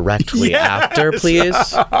Anti-Mame directly after, please?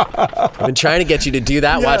 I've been trying to get you to do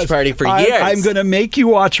that watch party for years. I'm going to make you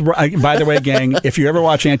watch, by the way, gang, if you ever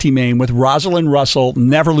watch Anti-Mame with Rosalind Russell,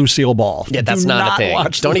 never Lucille Ball. Yeah, that's not a thing.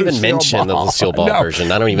 Don't even mention the Lucille Ball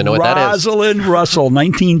version. I don't even know what that is. Rosalind Russell,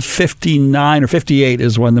 1959 or 58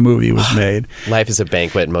 is when the movie was made. Life is a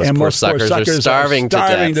banquet, and most poor suckers are starving to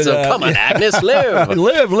death. So come on, Agnes, live.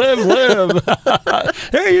 live.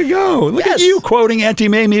 There you go. Look at you quoting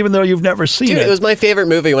Anti-Mame even though you've never seen it. It was my favorite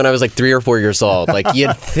movie when I was 3 or 4 years old.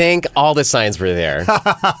 You'd think all the signs were there.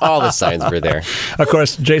 All the signs were there. Of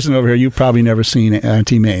course, Jason over here, you've probably never seen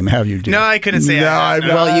Anti-Mame, have you, dude? No, I couldn't say that.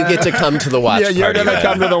 Well, you get to come to the watch party. Yeah, you're going to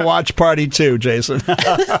come to the watch party too, Jason.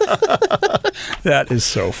 That is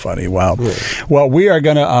so funny. Wow. Well, we're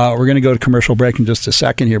gonna go to commercial break in just a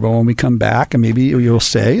second here, but when we come back, and maybe you'll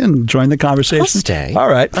stay and join the conversation. I'll stay. All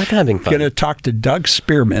right. I'm having fun. Going to talk to Doug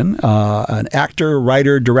Spearman, an actor,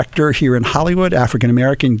 writer, director here in Hollywood,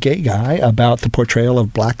 African-American gay guy, about the portrayal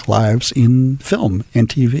of Black lives in film and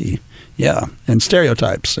TV. Yeah, and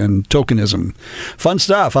stereotypes and tokenism. Fun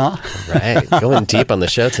stuff, huh? Right. Going deep on the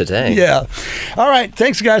show today. Yeah. All right.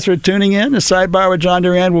 Thanks, guys, for tuning in. The Sidebar with John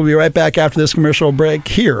Duran. We'll be right back after this commercial break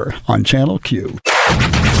here on Channel Q.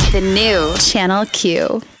 The new Channel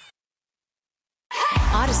Q.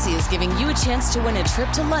 Odyssey is giving you a chance to win a trip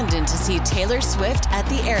to London to see Taylor Swift at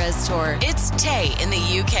the Eras Tour. It's Tay in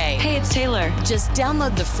the UK. Hey, it's Taylor. Just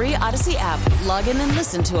download the free Odyssey app, log in and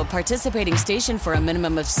listen to a participating station for a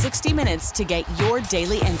minimum of 60 minutes to get your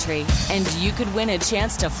daily entry. And you could win a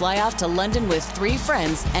chance to fly off to London with 3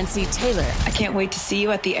 friends and see Taylor. I can't wait to see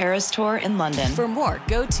you at the Eras Tour in London. For more,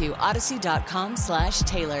 go to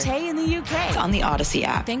odyssey.com/Taylor. Tay in the UK. It's on the Odyssey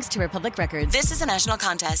app. Thanks to Republic Records. This is a national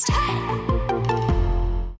contest.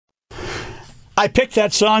 I picked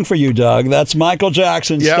that song for you, Doug. That's Michael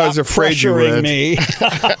Jackson. Yeah, Stop I was afraid you would. Me.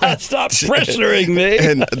 Stop pressuring me.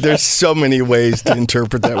 And there's so many ways to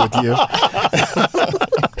interpret that with you.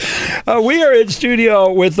 We are in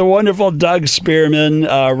studio with the wonderful Doug Spearman,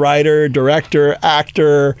 writer, director,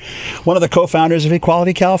 actor, one of the co-founders of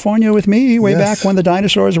Equality California with me way back when the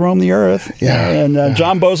dinosaurs roamed the earth. Yeah. And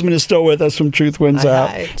John Bozeman is still with us from Truth Wins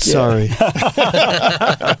Out. Yeah. Sorry.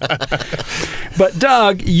 But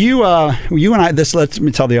Doug, you and I, let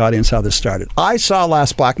me tell the audience how this started. I saw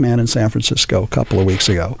Last Black Man in San Francisco a couple of weeks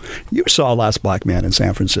ago. You saw Last Black Man in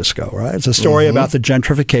San Francisco, right? It's a story about the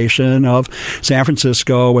gentrification of San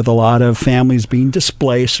Francisco with a lot of families being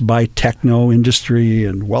displaced by techno industry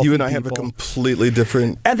and wealthy You and I people. have a completely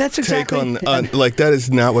different that's exactly, take on that is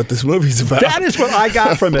not what this movie's about. That is what I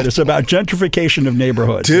got from it. It's about gentrification of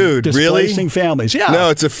neighborhoods. Dude, displacing families. Yeah. No,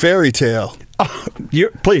 it's a fairy tale.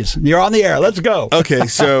 Please, you're on the air. Let's go. Okay,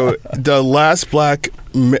 so the last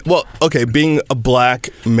being a black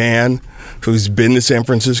man who's been to San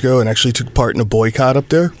Francisco and actually took part in a boycott up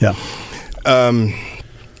there. Yeah.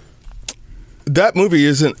 That movie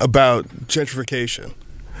isn't about gentrification.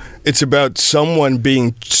 It's about someone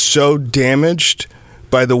being so damaged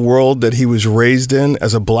by the world that he was raised in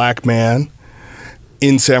as a black man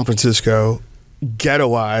in San Francisco,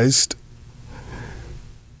 ghettoized,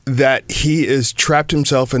 that he is trapped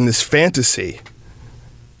himself in this fantasy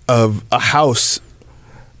of a house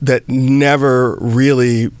that never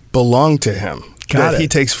really belonged to him. Got that it. he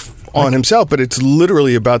takes on himself, but it's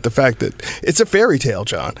literally about the fact that it's a fairy tale,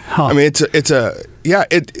 John. Huh. I mean,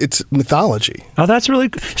 it's mythology. Oh, that's really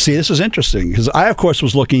see. This is interesting because I, of course,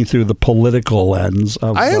 was looking through the political lens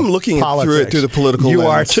of. I am looking through the political You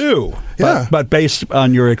lens. are too. Yeah, but based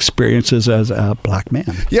on your experiences as a black man.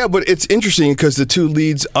 Yeah, but it's interesting because the two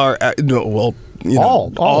leads are all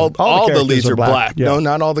the leads are black. Yeah. No,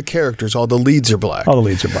 not all the characters. All the leads are black. All the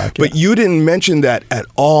leads are black. But you didn't mention that at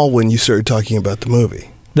all when you started talking about the movie.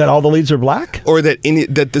 That all the leads are black? Or that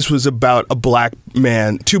this was about a black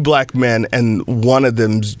man, two black men, and one of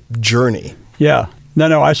them's journey. Yeah.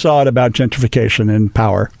 No, I saw it about gentrification and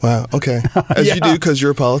power. Wow, okay. As you do because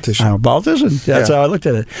you're a politician. I'm a politician. That's how I looked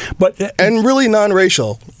at it. But and really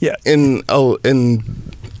non-racial. Yeah. In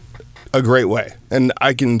a great way. And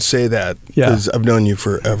I can say that because I've known you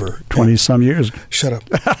forever. 20-some years. Shut up.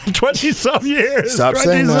 20-some years. Stop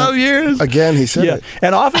saying that. 20-some years. Again, he said it.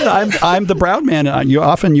 And often I'm the brown man. You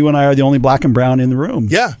and I are the only black and brown in the room.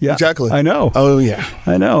 Yeah, exactly. I know. Oh, yeah.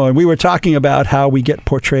 I know. And we were talking about how we get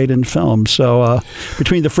portrayed in film. So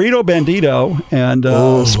between the Frito Bandito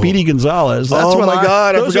and Speedy Gonzalez. That's oh, my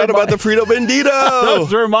God. I forgot about the Frito Bandito.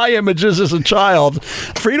 Those were my images as a child.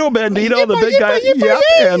 Frito Bandito, the big guy.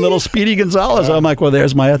 And little Speedy Gonzalez. I'm like, well,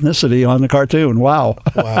 there's my ethnicity on the cartoon. Wow.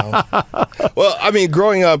 Wow. Well, I mean,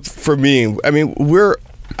 growing up for me, I mean, we're,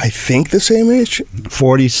 I think, the same age.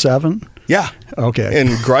 47? Yeah. Okay. In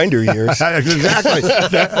Grindr years. Exactly.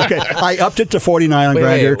 Okay. I upped it to 49 on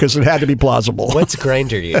Grindr because it had to be plausible. What's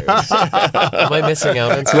Grindr years? Am I missing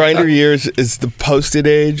out on something? Grindr years is the posted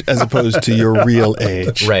age as opposed to your real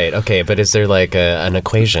age. Right. Okay. But is there like an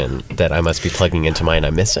equation that I must be plugging into mine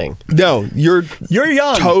I'm missing? No. You're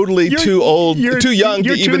young. Totally too old, too young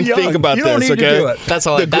to even think about you don't this. Need okay. to do it. That's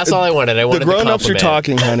all. That's all I wanted. I wanted the grown-ups are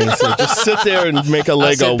talking, honey. So just sit there and make a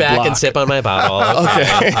Lego I'll sit back block. and sip on my bottle.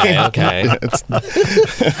 Okay. Okay. All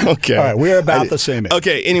right, we're about the same age.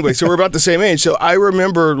 Okay, anyway, so we're about the same age. So I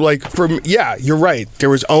remember, you're right.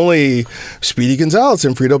 There was only Speedy Gonzalez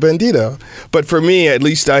and Frito Bandito. But for me, at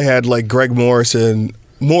least I had, Greg Morris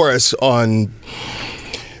on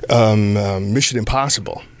Mission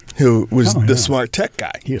Impossible, who was the smart tech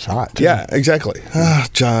guy. He was hot, too. Yeah, exactly.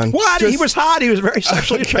 John. What? He was hot. He was very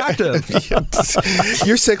sexually attractive.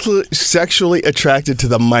 You're sexually attracted to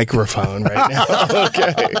the microphone right now.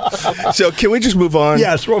 Okay. So can we just move on?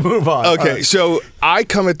 Yes, we'll move on. Okay. Right. So I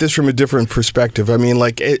come at this from a different perspective. I mean,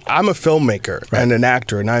 I'm a filmmaker and an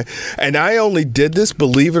actor, and I only did this,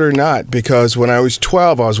 believe it or not, because when I was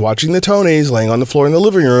 12, I was watching the Tonys, laying on the floor in the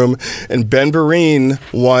living room, and Ben Vereen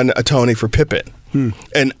won a Tony for Pippin.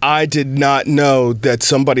 And I did not know that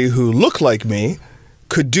somebody who looked like me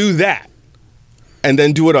could do that and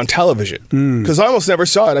then do it on television. Because I almost never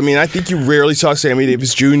saw it. I mean, I think you rarely saw Sammy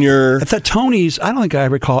Davis Jr. At the Tonys, I don't think I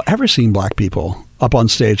recall ever seeing black people up on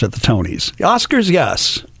stage at the Tonys. The Oscars,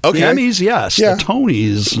 yes. Okay. The Emmys, yes. Yeah. The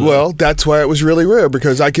Tonys. Well, that's why it was really rare,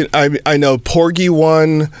 because I know Porgy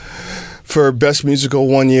won for Best Musical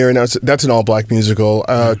one year, and that's an all-black musical.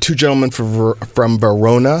 Two Gentlemen from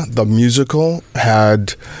Verona, the musical,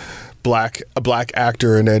 had a black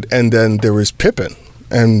actor in it, and then there was Pippin,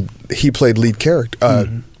 and he played lead character.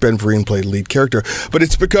 Ben Vereen played lead character, but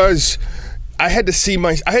it's because I had to see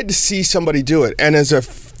somebody do it, and as a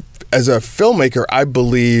filmmaker, I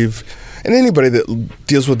believe. And anybody that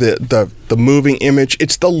deals with the moving image,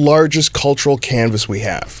 it's the largest cultural canvas we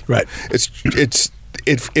have. Right.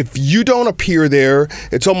 If you don't appear there,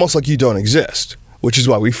 it's almost like you don't exist, which is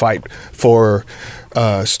why we fight for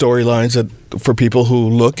storylines for people who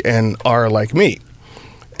look and are like me,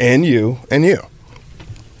 and you.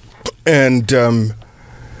 And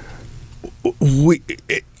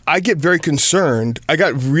I get very concerned. I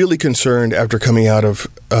got really concerned after coming out of.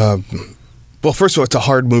 Well, first of all, it's a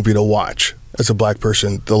hard movie to watch as a black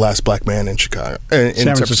person. The Last Black Man in Chicago, in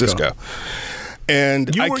San Francisco.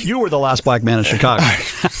 And you were the last black man in Chicago.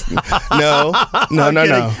 No.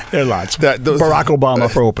 There are lots. Barack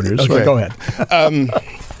Obama for openers. Okay. So go ahead.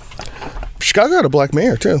 Chicago had a black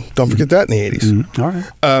mayor too. Don't forget that in the 80s. All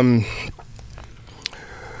right.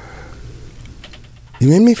 You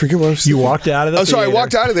made me forget what I was saying. You walked out of the theater. I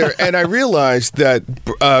walked out of there, and I realized that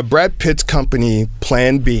Brad Pitt's company,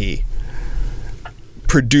 Plan B,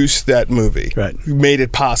 produced that movie. Right. Made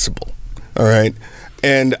it possible. All right.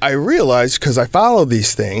 And I realized, because I follow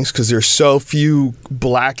these things, because there's so few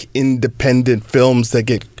black independent films that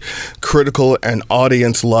get critical and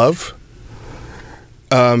audience love,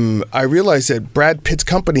 I realized that Brad Pitt's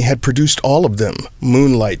company had produced all of them.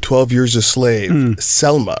 Moonlight, 12 Years a Slave,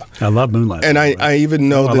 Selma. I love Moonlight. And I even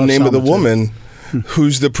know the name of the woman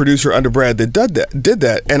who's the producer under Brad that did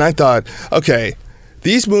that. And I thought, okay,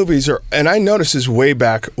 these movies are, and I noticed this way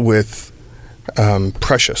back with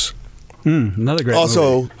Precious. Another great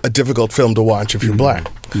also movie. A difficult film to watch if you're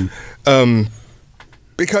black.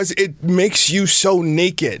 Because it makes you so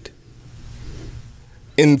naked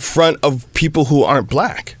in front of people who aren't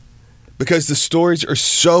black. Because the stories are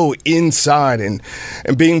so inside, and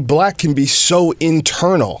being black can be so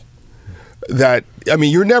internal that, I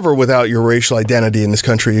mean, you're never without your racial identity in this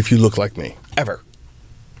country if you look like me, ever.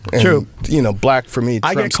 And, True. You know, black for me,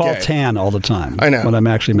 I get Trump's called gay. tan all the time. I know. When I'm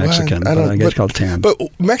actually Mexican. Well, I get called tan. But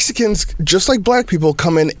Mexicans, just like black people,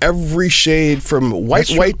 come in every shade from white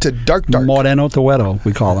to dark. Moreno to güero,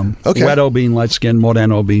 we call them. Okay. Güero being light skin,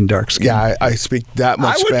 moreno being dark skin. Yeah, I speak that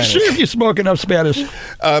much I wouldn't Spanish. sure if you spoke enough Spanish.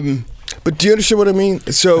 But do you understand what I mean?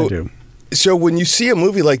 So, I do. So when you see a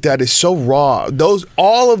movie like that, it's so raw.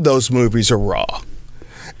 All of those movies are raw.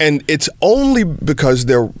 And it's only because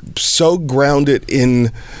they're so grounded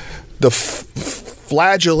in the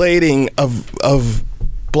flagellating of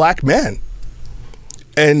black men.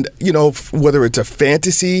 And, you know, whether it's a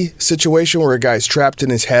fantasy situation where a guy's trapped in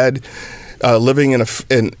his head, living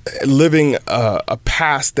a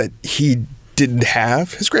past that he didn't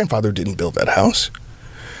have. His grandfather didn't build that house.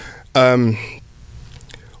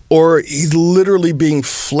 Or he's literally being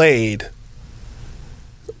flayed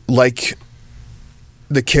like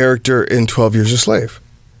the character in 12 Years a Slave.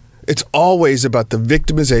 It's always about the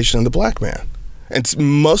victimization of the black man. And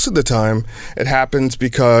most of the time, it happens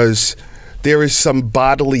because there is some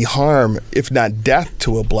bodily harm, if not death,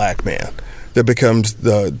 to a black man that becomes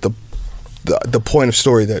the point of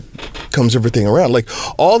story that comes everything around. Like,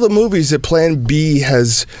 all the movies that Plan B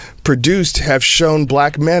has produced have shown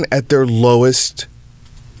black men at their lowest,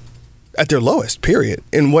 period.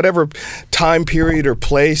 In whatever time period or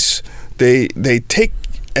place they take,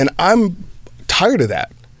 and I'm tired of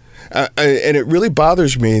that. And it really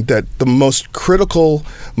bothers me that the most critical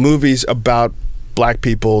movies about black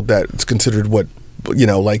people that's considered what, you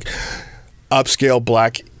know, like upscale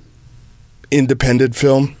black independent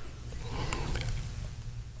film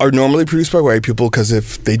are normally produced by white people, because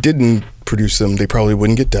if they didn't produce them, they probably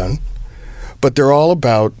wouldn't get done. But they're all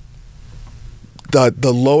about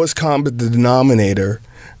the lowest common denominator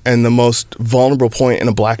and the most vulnerable point in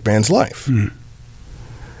a black man's life.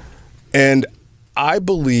 And I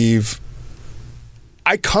believe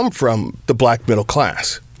I come from the black middle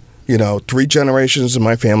class. You know, 3 generations of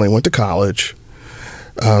my family went to college.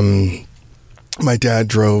 My dad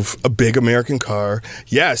drove a big American car.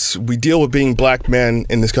 Yes, we deal with being black men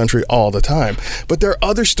in this country all the time. But there are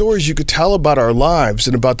other stories you could tell about our lives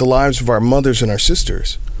and about the lives of our mothers and our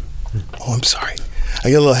sisters. Oh, I'm sorry. I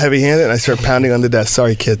get a little heavy-handed and I start pounding on the desk.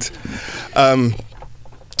 Sorry, kids. Do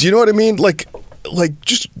you know what I mean? Like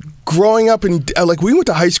just growing up in, like, we went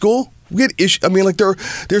to high school. We had I mean, like,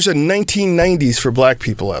 there's a 1990s for black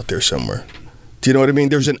people out there somewhere. Do you know what I mean?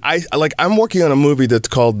 There's I'm working on a movie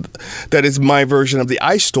that is my version of the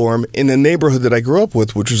ice storm in the neighborhood that I grew up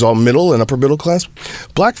with, which was all middle and upper middle class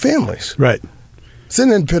black families. Right. It's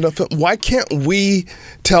an independent film. Why can't we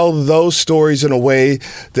tell those stories in a way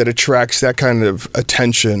that attracts that kind of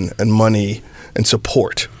attention and money and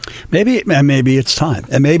support? Maybe it's time,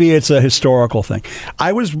 and maybe it's a historical thing.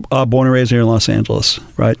 I was born and raised here in Los Angeles,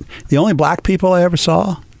 right? The only black people I ever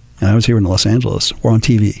saw, and I was here in Los Angeles, were on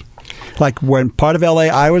TV. Like, when part of LA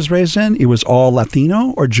I was raised in, it was all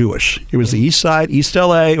Latino or Jewish. It was the East Side, East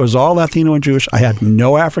LA. It was all Latino and Jewish. I had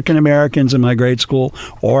no African Americans in my grade school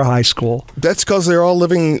or high school. That's because they're all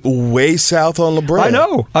living way south on La Brea. I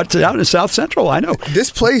know, out in South Central. I know.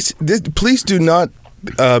 Please do not.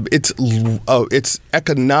 It's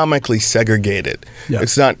economically segregated. Yeah.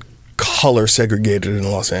 It's not color segregated in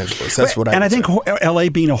Los Angeles. That's what I. And I think LA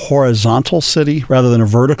being a horizontal city rather than a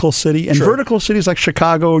vertical city, and vertical cities like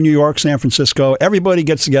Chicago, New York, San Francisco, everybody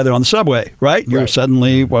gets together on the subway, right? You're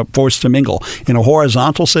suddenly forced to mingle. In a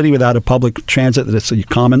horizontal city without a public transit that's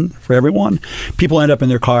common for everyone, people end up in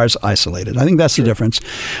their cars isolated. I think that's the difference.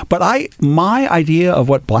 But my idea of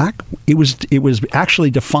what black, it was actually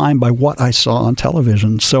defined by what I saw on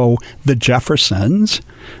television. So the Jeffersons,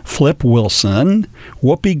 Flip Wilson,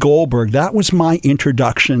 Whoopi Goldberg, that was my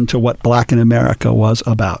introduction to what black in America was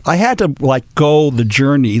about. I had to go the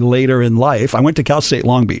journey later in life. I went to Cal State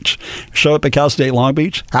Long Beach. Showed up at Cal State Long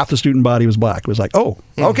Beach, half the student body was black. It was like, oh,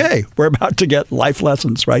 okay, we're about to get life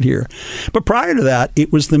lessons right here. But prior to that,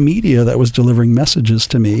 it was the media that was delivering messages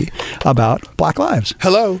to me about black lives.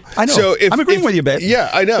 Hello. I know. So I'm agreeing with you, babe. Yeah,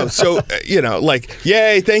 I know. So,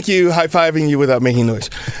 yay, thank you, high-fiving you without making noise.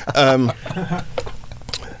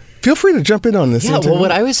 Feel free to jump in on this. Yeah, well,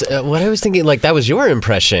 what I was thinking, like, that was your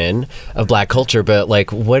impression of black culture, but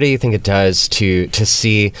like, what do you think it does to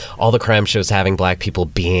see all the crime shows having black people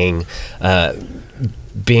being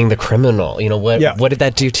the criminal? You know, what did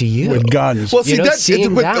that do to you? With guns. Well, see, that's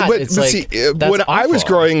when I was awful.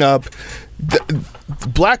 growing up,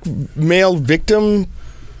 black male victim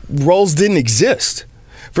roles didn't exist.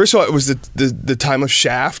 First of all, it was the time of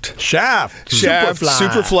Shaft,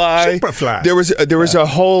 Superfly. There was a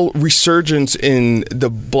whole resurgence in the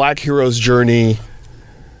black hero's journey,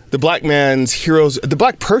 the black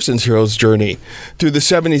person's hero's journey through the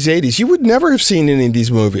 70s, 80s. You would never have seen any of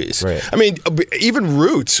these movies. Right. I mean, even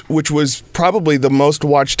Roots, which was probably the most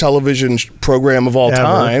watched television program of all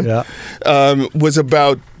time, was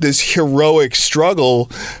about this heroic struggle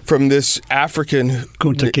from this African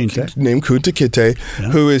Kunta Kinte. named Kunta Kinte,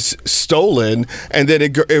 who is stolen, and then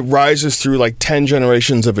it rises through like 10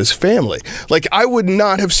 generations of his family. Like, I would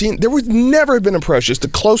not have seen, there would never have been a Precious. The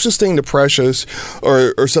closest thing to Precious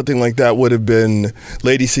or something like that would have been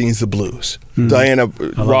Lady Sings the Blues. Diana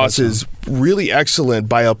Ross's really excellent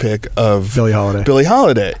biopic of Billie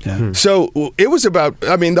Holiday. Yeah. So it was about,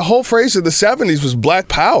 I mean, the whole phrase of the 70s was Black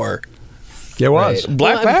Power. It was.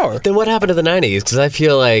 Black Power. Then what happened to the 90s? Because I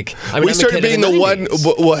feel like we started being the one.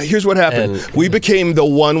 Well, here's what happened. We became the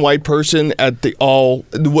one white person at the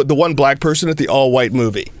one black person at the all white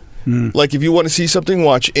movie. Like, if you want to see something,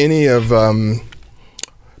 watch any of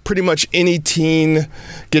pretty much any teen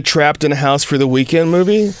get trapped in a house for the weekend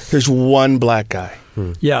movie. There's one black guy.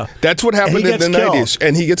 Yeah. That's what happened in the 90s.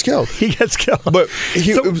 And he gets killed. He gets killed. But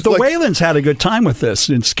the Waylands had a good time with this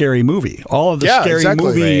in Scary Movie. All of the Scary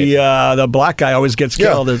Movie, the black guy always gets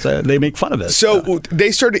killed. They make fun of it. So they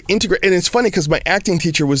started integrating. And it's funny because my acting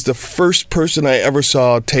teacher was the first person I ever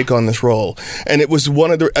saw take on this role. And it was one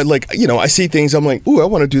of the, like, you know, I see things, I'm like, ooh, I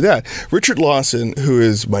want to do that. Richard Lawson, who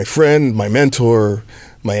is my friend, my mentor,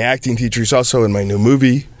 my acting teacher, he's also in my new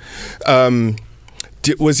movie,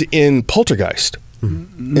 was in Poltergeist.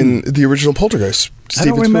 In the original Poltergeist. I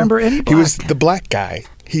don't remember any black. He was the black guy.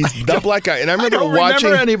 He's the black guy. And I remember watching.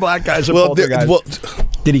 Remember any black guys in Poltergeist.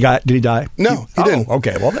 Did he die? No, he didn't.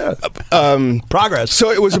 Okay, well, progress.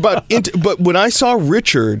 So it was about, but when I saw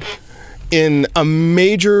Richard in a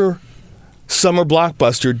major summer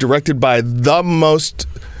blockbuster directed by the most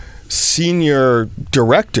senior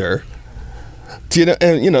director,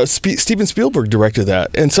 Steven Spielberg directed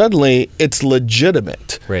that, and suddenly it's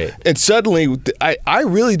legitimate. Right. And suddenly, I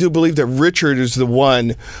really do believe that Richard is the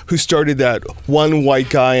one who started that one white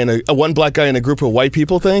guy and one black guy in a group of white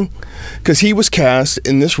people thing, because he was cast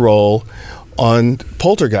in this role on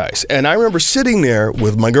Poltergeist, and I remember sitting there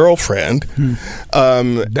with my girlfriend.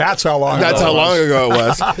 That's how long ago it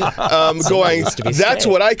was. Going, that's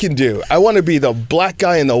what I can do. I want to be the black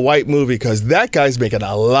guy in the white movie because that guy's making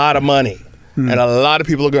a lot of money. And a lot of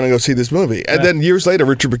people are going to go see this movie. And then years later,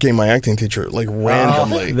 Richard became my acting teacher, like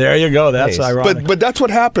randomly. There you go. That's ironic. But that's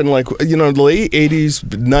what happened. Like, you know, the late 80s,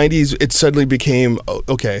 90s, it suddenly became,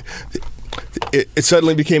 it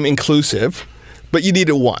suddenly became inclusive, but you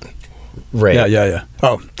needed one. Right. Yeah.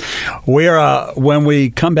 Oh, when we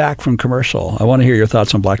come back from commercial, I want to hear your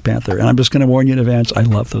thoughts on Black Panther. And I'm just going to warn you in advance, I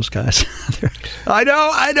love those guys. I know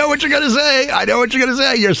what you're going to say.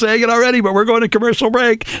 You're saying it already, but we're going to commercial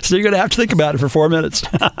break, so you're going to have to think about it for 4 minutes.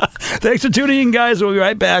 Thanks for tuning in, guys. We'll be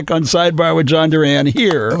right back on Sidebar with John Duran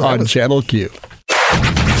here on Channel Q.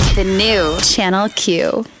 The new Channel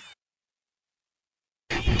Q.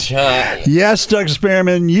 Yes, Doug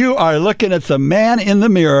Spearman, you are looking at the man in the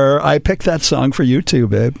mirror. I picked that song for you too,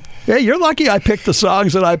 babe. Hey, you're lucky I picked the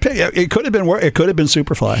songs that I picked. It could have been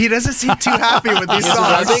Superfly. He doesn't seem too happy with these He's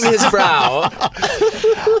songs. rubbing his brow.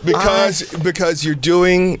 because you're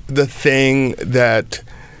doing the thing that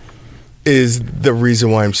is the reason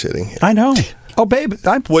why I'm sitting here. I know. Oh, babe.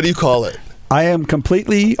 What do you call it? I am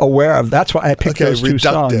completely aware of. That's why I picked those two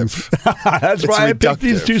songs. That's why I picked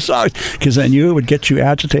these two songs, because I knew it would get you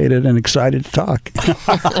agitated and excited to talk.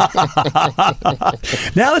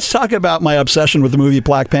 Now let's talk about my obsession with the movie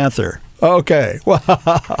Black Panther. Okay. Well,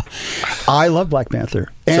 I love Black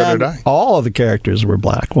Panther. So and did I. All of the characters were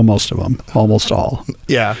black. Well, most of them. Almost all.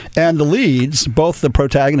 Yeah. And the leads, both the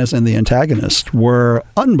protagonist and the antagonist, were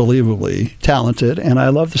unbelievably talented, and I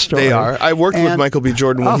love the story. They are. I worked with Michael B.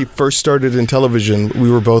 Jordan when he first started in television.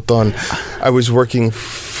 We were both on, I was working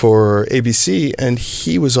for ABC, and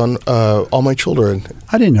he was on All My Children.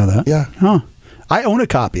 I didn't know that. Yeah. Huh. I own a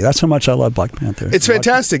copy. That's how much I love Black Panther. It's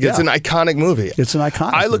fantastic. It's an iconic movie. It's an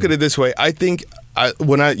iconic I look at it this way. I think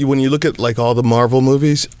when you look at like all the Marvel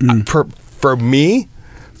movies, for me,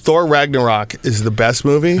 Thor Ragnarok is the best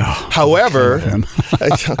movie. However,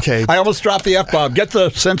 okay. I almost dropped the F-bomb. Get the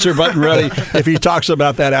censor button ready if he talks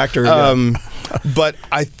about that actor again. But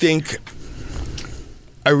I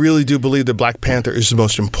really do believe that Black Panther is the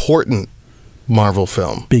most important Marvel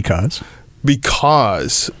film. Because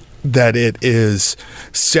that it is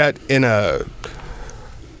set in a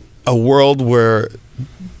world where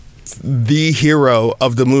the hero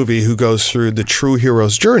of the movie who goes through the true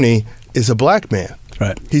hero's journey is a black man.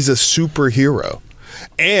 Right. He's a superhero.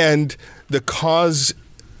 And the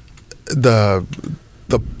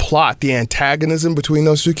plot, the antagonism between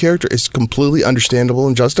those two characters is completely understandable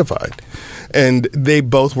and justified. And they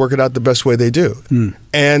both work it out the best way they do.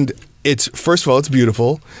 And it's, first of all, it's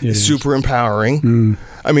beautiful. It's super empowering.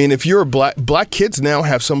 I mean, if you're a black kids now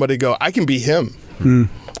have somebody go, I can be him.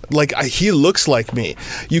 Like, he looks like me.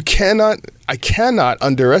 I cannot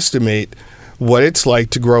underestimate what it's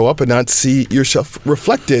like to grow up and not see yourself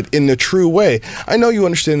reflected in the true way. I know you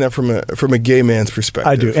understand that from a gay man's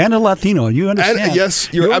perspective. I do, and a Latino. You understand? And, yes,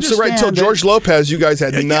 you're absolutely right. Until George Lopez, you guys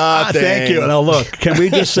had nothing. Thank you. Now look, can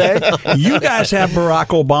we just say you guys have Barack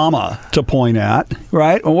Obama to point at,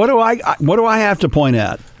 right? What do I have to point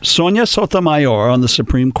at? Sonia Sotomayor on the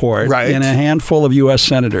Supreme Court, right, and a handful of U.S.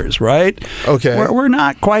 senators, right? Okay. We're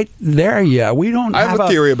not quite there yet. We don't have a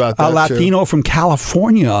theory about that, a Latino from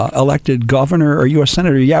California elected governor or U.S.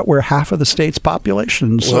 senator, yet we're half of the state's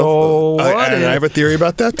population. So I have a theory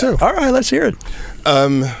about that, too. All right, let's hear it.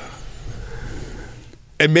 And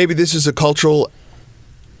maybe this is a cultural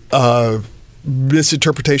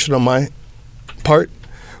misinterpretation on my part,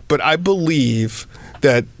 but I believe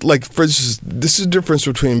that, like, for instance, this is the difference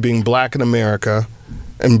between being black in America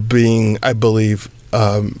and being, I believe,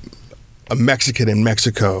 a Mexican in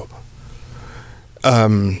Mexico.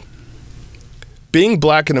 Being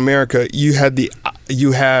black in America,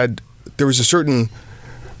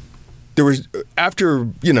 after,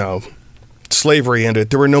 slavery ended,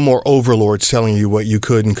 there were no more overlords telling you what you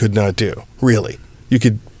could and could not do, really. You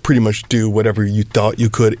could pretty much do whatever you thought you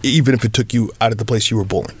could, even if it took you out of the place you were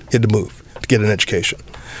born. You had to move to get an education.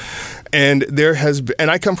 And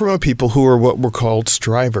I come from a people who are what were called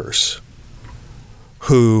strivers,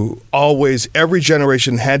 who always, every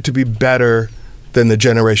generation had to be better than the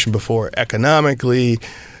generation before, economically,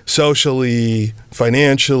 socially,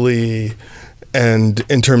 financially, and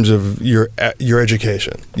in terms of your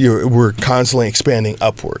education. We're constantly expanding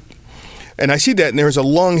upward. And I see that, and there's a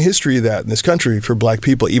long history of that in this country for black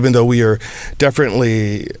people, even though we are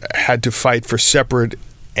definitely had to fight for separate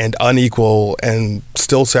and unequal and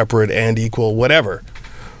still separate and equal, whatever.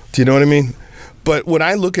 Do you know what I mean? But when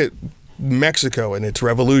I look at Mexico and its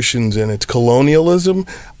revolutions and its colonialism,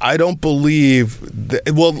 I don't believe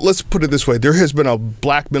that, well, let's put it this way. There has been a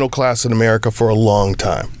black middle class in America for a long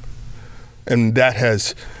time. And that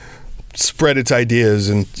has spread its ideas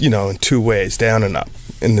in two ways, down and up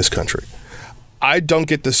in this country. I don't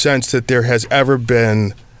get the sense that there's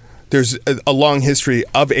a long history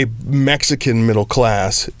of a Mexican middle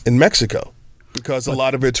class in Mexico, because a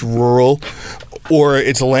lot of it's rural, or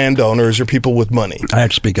it's landowners or people with money. I have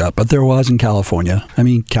to speak up, but there was in California. I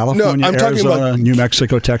mean, California, I'm talking Arizona, about New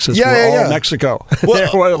Mexico, Texas, all Mexico. Well, there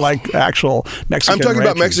were like actual Mexican I'm talking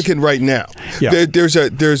ranches. about Mexican right now. Yeah. There's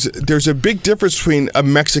a big difference between a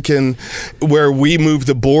Mexican where we moved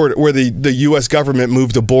the border, where the U.S. government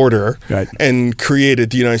moved the border, right, and created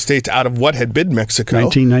the United States out of what had been Mexico.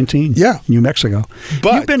 1919. Yeah. New Mexico.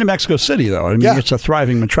 But you've been to Mexico City, though. I mean, it's a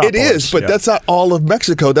thriving metropolis. It is, but that's not all of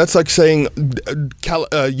Mexico. That's like saying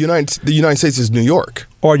the United States is New York.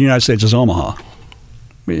 Or the United States is Omaha.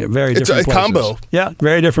 Very different places. It's a combo. Yeah,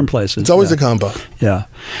 very different places. It's always a combo. Yeah.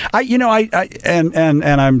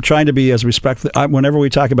 I'm trying to be as respectful. Whenever we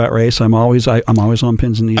talk about race, I'm always on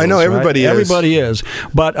pins and needles. I know everybody right? is. Everybody is.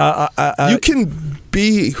 But you can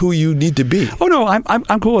be who you need to be. Oh no,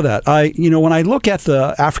 I'm cool with that. When I look at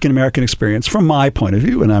the African American experience from my point of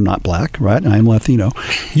view, and I'm not black, right? I'm Latino.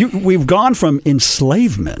 We've gone from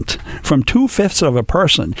enslavement, from 2/5 of a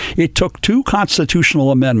person. It took 2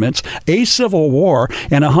 constitutional amendments, a civil war,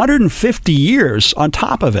 and 150 years on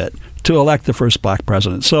top of it to elect the first black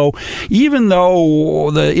president. So even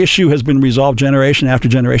though the issue has been resolved generation after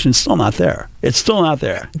generation, it's still not there. It's still not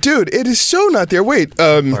there. Dude, it is so not there. Wait.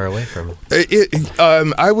 Far away from it.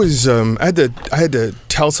 I had to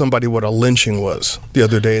tell somebody what a lynching was the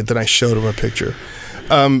other day, then I showed him a picture.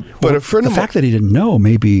 But a friend of mine... The fact that he didn't know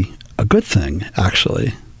may be a good thing,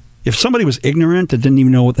 actually. If somebody was ignorant that didn't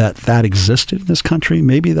even know that existed in this country,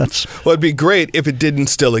 maybe that's... Well, it'd be great if it didn't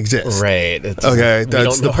still exist. Right. Okay,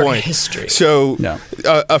 that's the point. History. So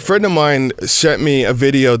a friend of mine sent me a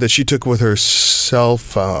video that she took with her cell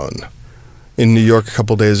phone. in New York a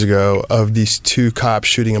couple days ago of these two cops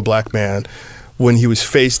shooting a black man when he was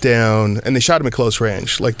face down, and they shot him at close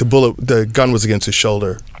range. Like the gun was against his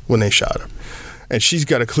shoulder when they shot him. And she's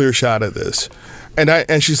got a clear shot of this.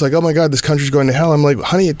 And she's like, oh my God, this country's going to hell. I'm like,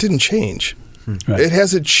 honey, it didn't change. Right. It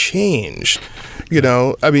hasn't changed. You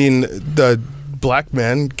know, I mean, the black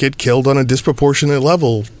men get killed on a disproportionate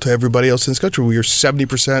level to everybody else in this country. We are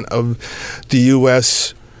 70% of the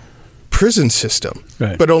U.S. prison system,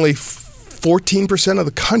 right. But only 14% of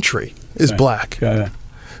the country is black. Yeah.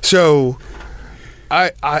 So,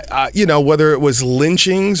 I, you know, whether it was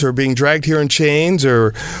lynchings or being dragged here in chains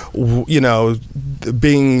or, you know,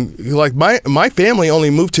 being like my family only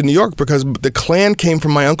moved to New York because the Klan came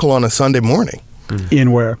from my uncle on a Sunday morning.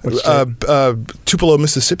 In where? Tupelo,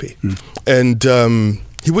 Mississippi. And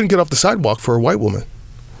he wouldn't get off the sidewalk for a white woman.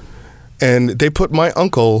 And they put my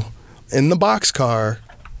uncle in the boxcar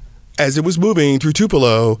as it was moving through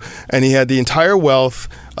Tupelo, and he had the entire wealth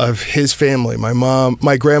of his family. My mom,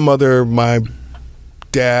 my grandmother, my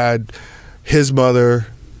dad, his mother,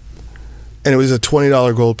 and it was a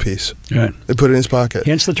 $20 gold piece. Right. They put it in his pocket.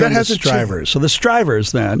 Hence the term the strivers. So the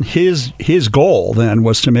strivers then, his goal then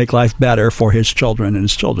was to make life better for his children and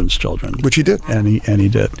his children's children. Which he did. And he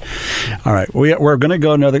did. All right. We're going to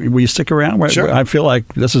go another. Will you stick around? Sure. I feel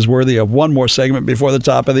like this is worthy of one more segment before the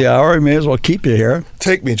top of the hour. We may as well keep you here.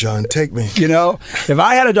 Take me, John. Take me. You know, if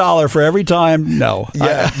I had $1 for every time, no.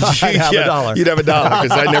 Yeah. I'd have $1. You'd have $1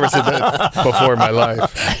 because I never said that before in my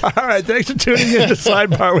life. All right. Thanks for tuning in to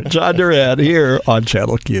Sidebar with John Duran here on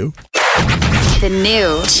Channel Q. The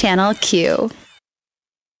new Channel Q.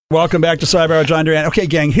 Welcome back to Sidebar with John Duran. Okay,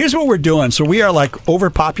 gang, here's what we're doing. So we are like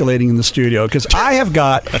overpopulating in the studio because I have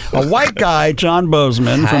got a white guy, John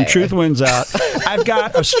Bozeman from Truth Wins Out. I've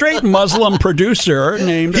got a straight Muslim producer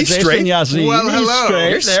named Jason Yazzie. Well,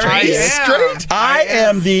 hello. He's straight. He's straight. I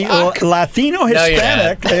am the Latino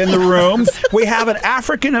Hispanic in the room. We have an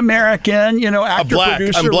African American, actor,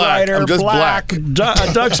 producer, writer, I'm just black.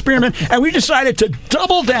 Doug Spearman, and we decided to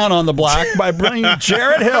double down on the black by bringing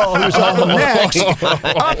Jared Hill, who's on next.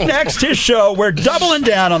 Up next, his show. We're doubling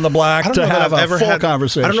down on the black to have a full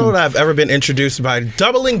conversation. I don't know that I've ever been introduced by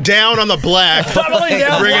doubling down on the black. Doubling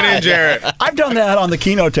down. Bringing in Jared. I've done that on the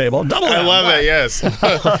keynote table. I love it. Yes.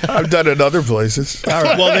 I've done it other places. All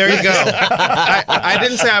right. Well, there you go. I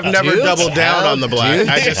didn't say I've never doubled down on the black.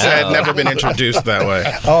 I just said I've never been introduced that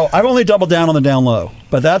way. Oh, I've only doubled down on the down low.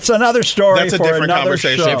 But that's another story. That's a for different another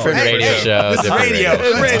conversation. Show. Different radio show. This is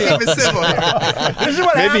radio. This is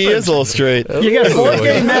what Maybe happens. he is a little straight. You get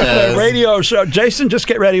 48 minutes of a radio show. Jason, just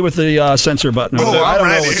get ready with the censor button. Oh, I don't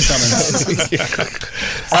ready. know what's coming.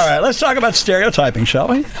 All right, let's talk about stereotyping, shall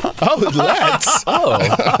we? Let's.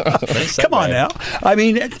 Come on now. I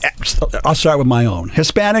mean, I'll start with my own.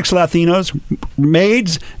 Hispanics, Latinos,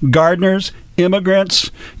 maids, gardeners,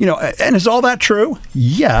 immigrants, and is all that true?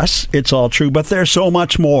 Yes, it's all true, but there's so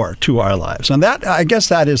much more to our lives. And that, I guess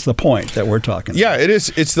that is the point that we're talking about. Yeah, it is.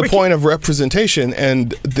 It's the point of representation.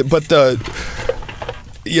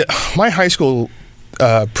 My high school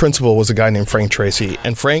principal was a guy named Frank Tracy,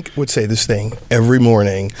 and Frank would say this thing every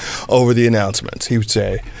morning over the announcements. He would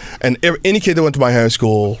say, and any kid that went to my high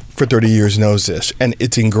school for 30 years knows this, and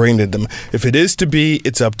it's ingrained in them. If it is to be,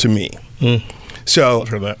 it's up to me. So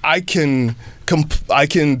I can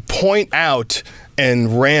point out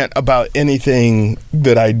and rant about anything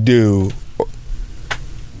that I do,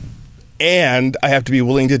 and I have to be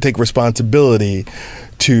willing to take responsibility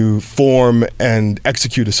to form and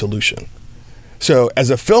execute a solution. So as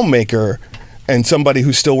a filmmaker and somebody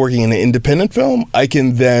who's still working in an independent film, I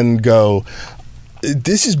can then go,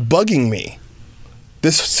 this is bugging me.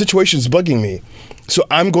 This situation is bugging me. So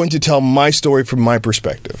I'm going to tell my story from my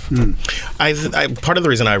perspective. Part of the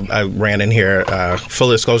reason I ran in here,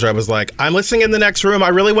 full disclosure, I was like, I'm listening in the next room. I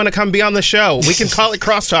really want to come be on the show. We can call it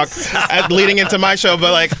crosstalk leading into my show,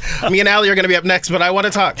 but me and Allie are going to be up next, but I want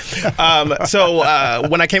to talk. So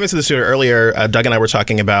when I came into the studio earlier, Doug and I were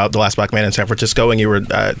talking about The Last Black Man in San Francisco, and you were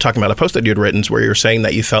talking about a post that you had written where you were saying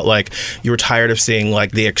that you felt like you were tired of seeing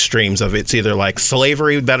the extremes of it's either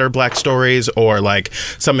slavery that are black stories or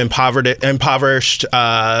some impoverished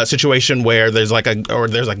situation where there's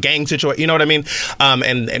there's a gang situation, you know what I mean?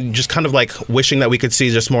 And just kind of wishing that we could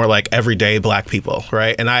see just more everyday black people,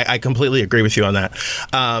 right? And I completely agree with you on that.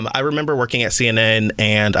 I remember working at CNN,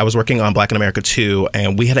 and I was working on Black in America 2,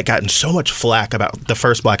 and we had gotten so much flack about the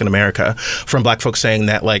first Black in America from black folks saying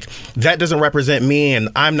that that doesn't represent me, and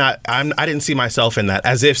I didn't see myself in that,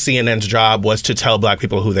 as if CNN's job was to tell black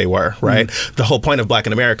people who they were, right? The whole point of Black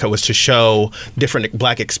in America was to show different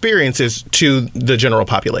black experiences to the general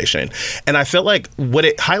population. And I felt like what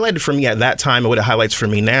it highlighted for me at that time and what it highlights for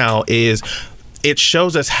me now is it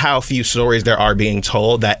shows us how few stories there are being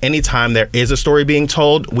told, that anytime there is a story being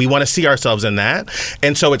told, we want to see ourselves in that.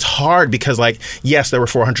 And so it's hard because, like, yes, there were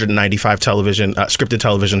 495 scripted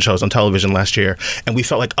television shows on television last year, and we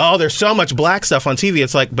felt like, oh, there's so much black stuff on TV.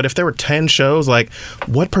 It's like, but if there were 10 shows, like,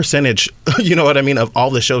 what percentage, you know what I mean, of all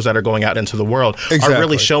the shows that are going out into the world are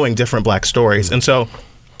really showing different black stories? And so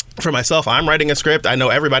for myself, I'm writing a script. I know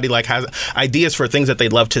everybody like has ideas for things that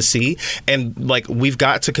they'd love to see, and like we've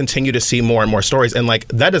got to continue to see more and more stories. And like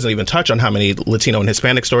that doesn't even touch on how many Latino and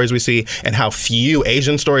Hispanic stories we see, and how few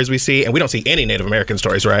Asian stories we see, and we don't see any Native American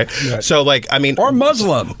stories, right? So like, I mean, or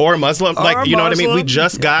Muslim, like you know what I mean. We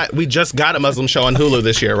just got a Muslim show on Hulu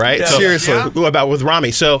this year, right? So, seriously, about with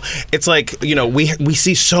Rami. So it's like, you know, we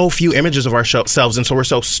see so few images of ourselves, and so we're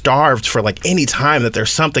so starved for like any time that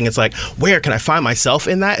there's something. It's like, where can I find myself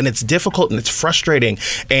in that? And it's difficult and it's frustrating,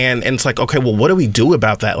 and it's like, okay, well, what do we do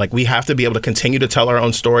about that? Like, we have to be able to continue to tell our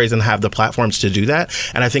own stories and have the platforms to do that,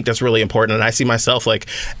 and I think that's really important. And I see myself like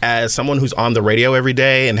as someone who's on the radio every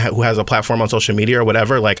day and who has a platform on social media or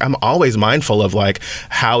whatever, like I'm always mindful of like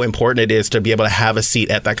how important it is to be able to have a seat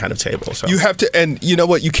at that kind of table. So you have to, and you know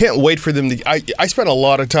what, you can't wait for them to, I spent a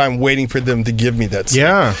lot of time waiting for them to give me that seat.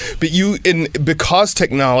 Yeah. But because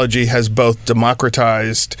technology has both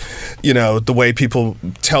democratized, you know, the way people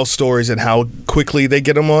tell stories and how quickly they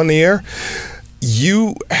get them on the air,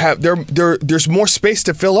 you have there's more space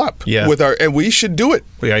to fill up with and we should do it.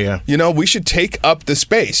 You know, we should take up the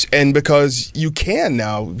space, and because you can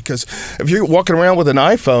now, because if you're walking around with an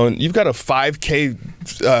iPhone, you've got a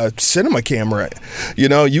 5K cinema camera. You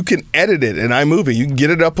know, you can edit it in iMovie. You can get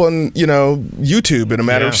it up on, you know, YouTube in a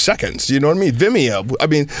matter of seconds. You know what I mean? Vimeo. I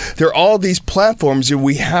mean, there are all these platforms, and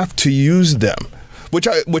we have to use them.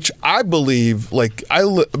 Which I believe, like I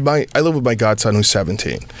live with my godson who's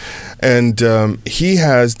 17, and he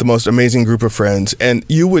has the most amazing group of friends. And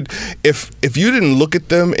you would, if you didn't look at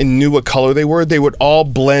them and knew what color they would all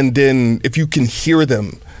blend in. If you can hear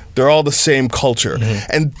them, they're all the same culture,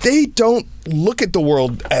 and they don't look at the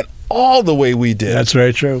world at all the way we did. That's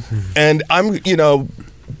very true. And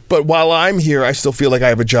but while I'm here, I still feel like I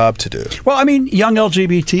have a job to do. Well, I mean, young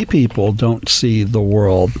LGBT people don't see the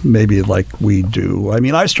world maybe like we do. I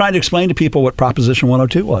mean, I was trying to explain to people what Proposition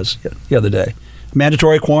 102 was the other day.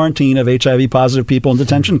 Mandatory quarantine of HIV-positive people in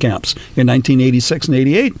detention camps in 1986 and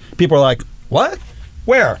 88. People are like, what?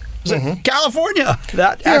 Where? Is it California?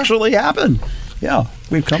 That actually happened. Yeah,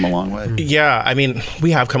 we've come a long way. Yeah, I mean, we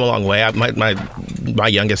have come a long way. My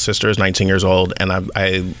youngest sister is 19 years old,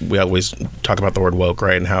 and we always talk about the word woke,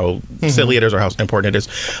 right, and how silly it is or how important it is.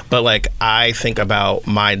 But like, I think about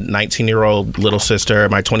my 19-year-old little sister,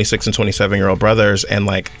 my 26 and 27-year-old brothers, and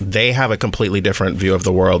like they have a completely different view of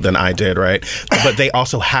the world than I did, right? But they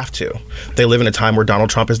also have to. They live in a time where Donald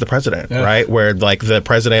Trump is the president, right? Where like the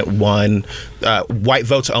president won white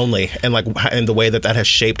votes only, and like and the way that has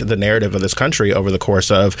shaped the narrative of this country over the course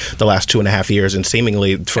of the last 2.5 years, and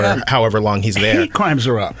seemingly for however long he's there. Hate crimes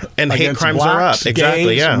are up. And hate crimes are up.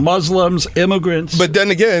 Exactly, gays, Muslims, immigrants. But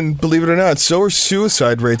then again, believe it or not, so are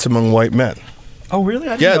suicide rates among white men. Oh, really?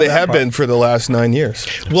 Yeah, they have been for the last 9 years.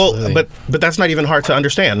 Well, but that's not even hard to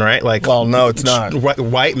understand, right? Like, well, no, it's not.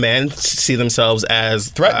 White men see themselves as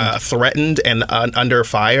threatened and under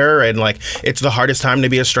fire, and like it's the hardest time to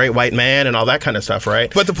be a straight white man and all that kind of stuff,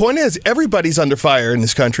 right? But the point is, everybody's under fire in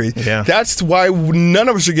this country. Yeah. That's why none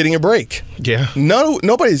of us are getting a break. Yeah.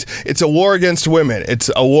 Nobody's. It's a war against women.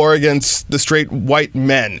 It's a war against the straight white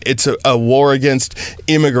men. It's a war against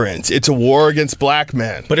immigrants. It's a war against black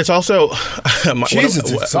men. But it's also Jesus,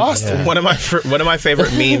 it's exhausting. Yeah. One of my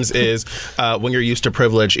favorite memes is when you're used to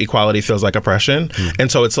privilege, equality feels like oppression.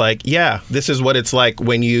 And so it's like, yeah, this is what it's like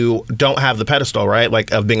when you don't have the pedestal, right?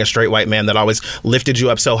 Like of being a straight white man that always lifted you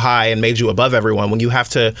up so high and made you above everyone. When you have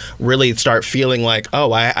to really start feeling like,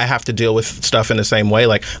 oh, I have to deal with stuff in the same way,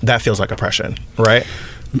 like that feels like oppression, right?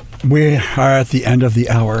 We are at the end of the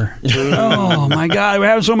hour. Oh, my God. We're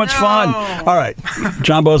having so much fun. All right.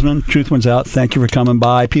 John Bozeman, Truth Wins Out. Thank you for coming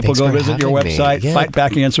by. People, go visit your website. Fight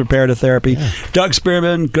Back Against Reparative Therapy. Yeah. Doug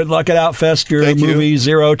Spearman, good luck at Outfest. Your movie,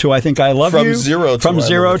 Zero to I Think I Love You. From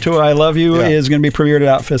Zero to I Love You is going to be premiered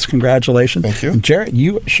at Outfest. Congratulations. Thank you. And Jarrett,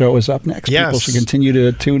 your show is up next. Yes. People should continue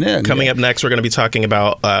to tune in. Coming up next, we're going to be talking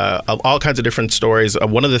about all kinds of different stories.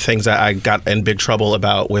 One of the things that I got in big trouble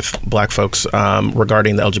about with black folks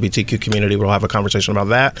regarding the LGBTQ community. We'll have a conversation about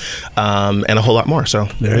that and a whole lot more. So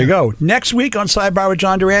there you go. Next week on Sidebar with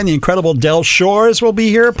John Duran, the incredible Del Shores will be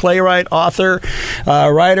here, playwright, author,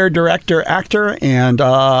 writer, director, actor, and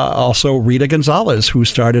also Rita Gonzalez, who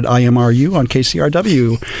started IMRU on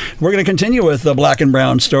KCRW. We're going to continue with the Black and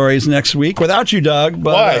Brown stories next week without you, Doug.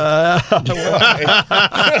 But,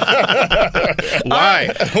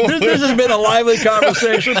 why? This has been a lively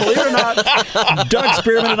conversation. Believe it or not, Doug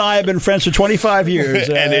Spearman and I have been friends for 25 years.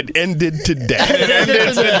 And it ended today.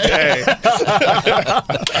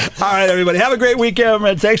 All right, everybody. Have a great weekend.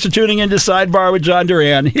 And thanks for tuning in to Sidebar with John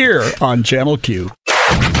Duran here on Channel Q.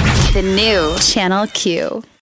 The new Channel Q.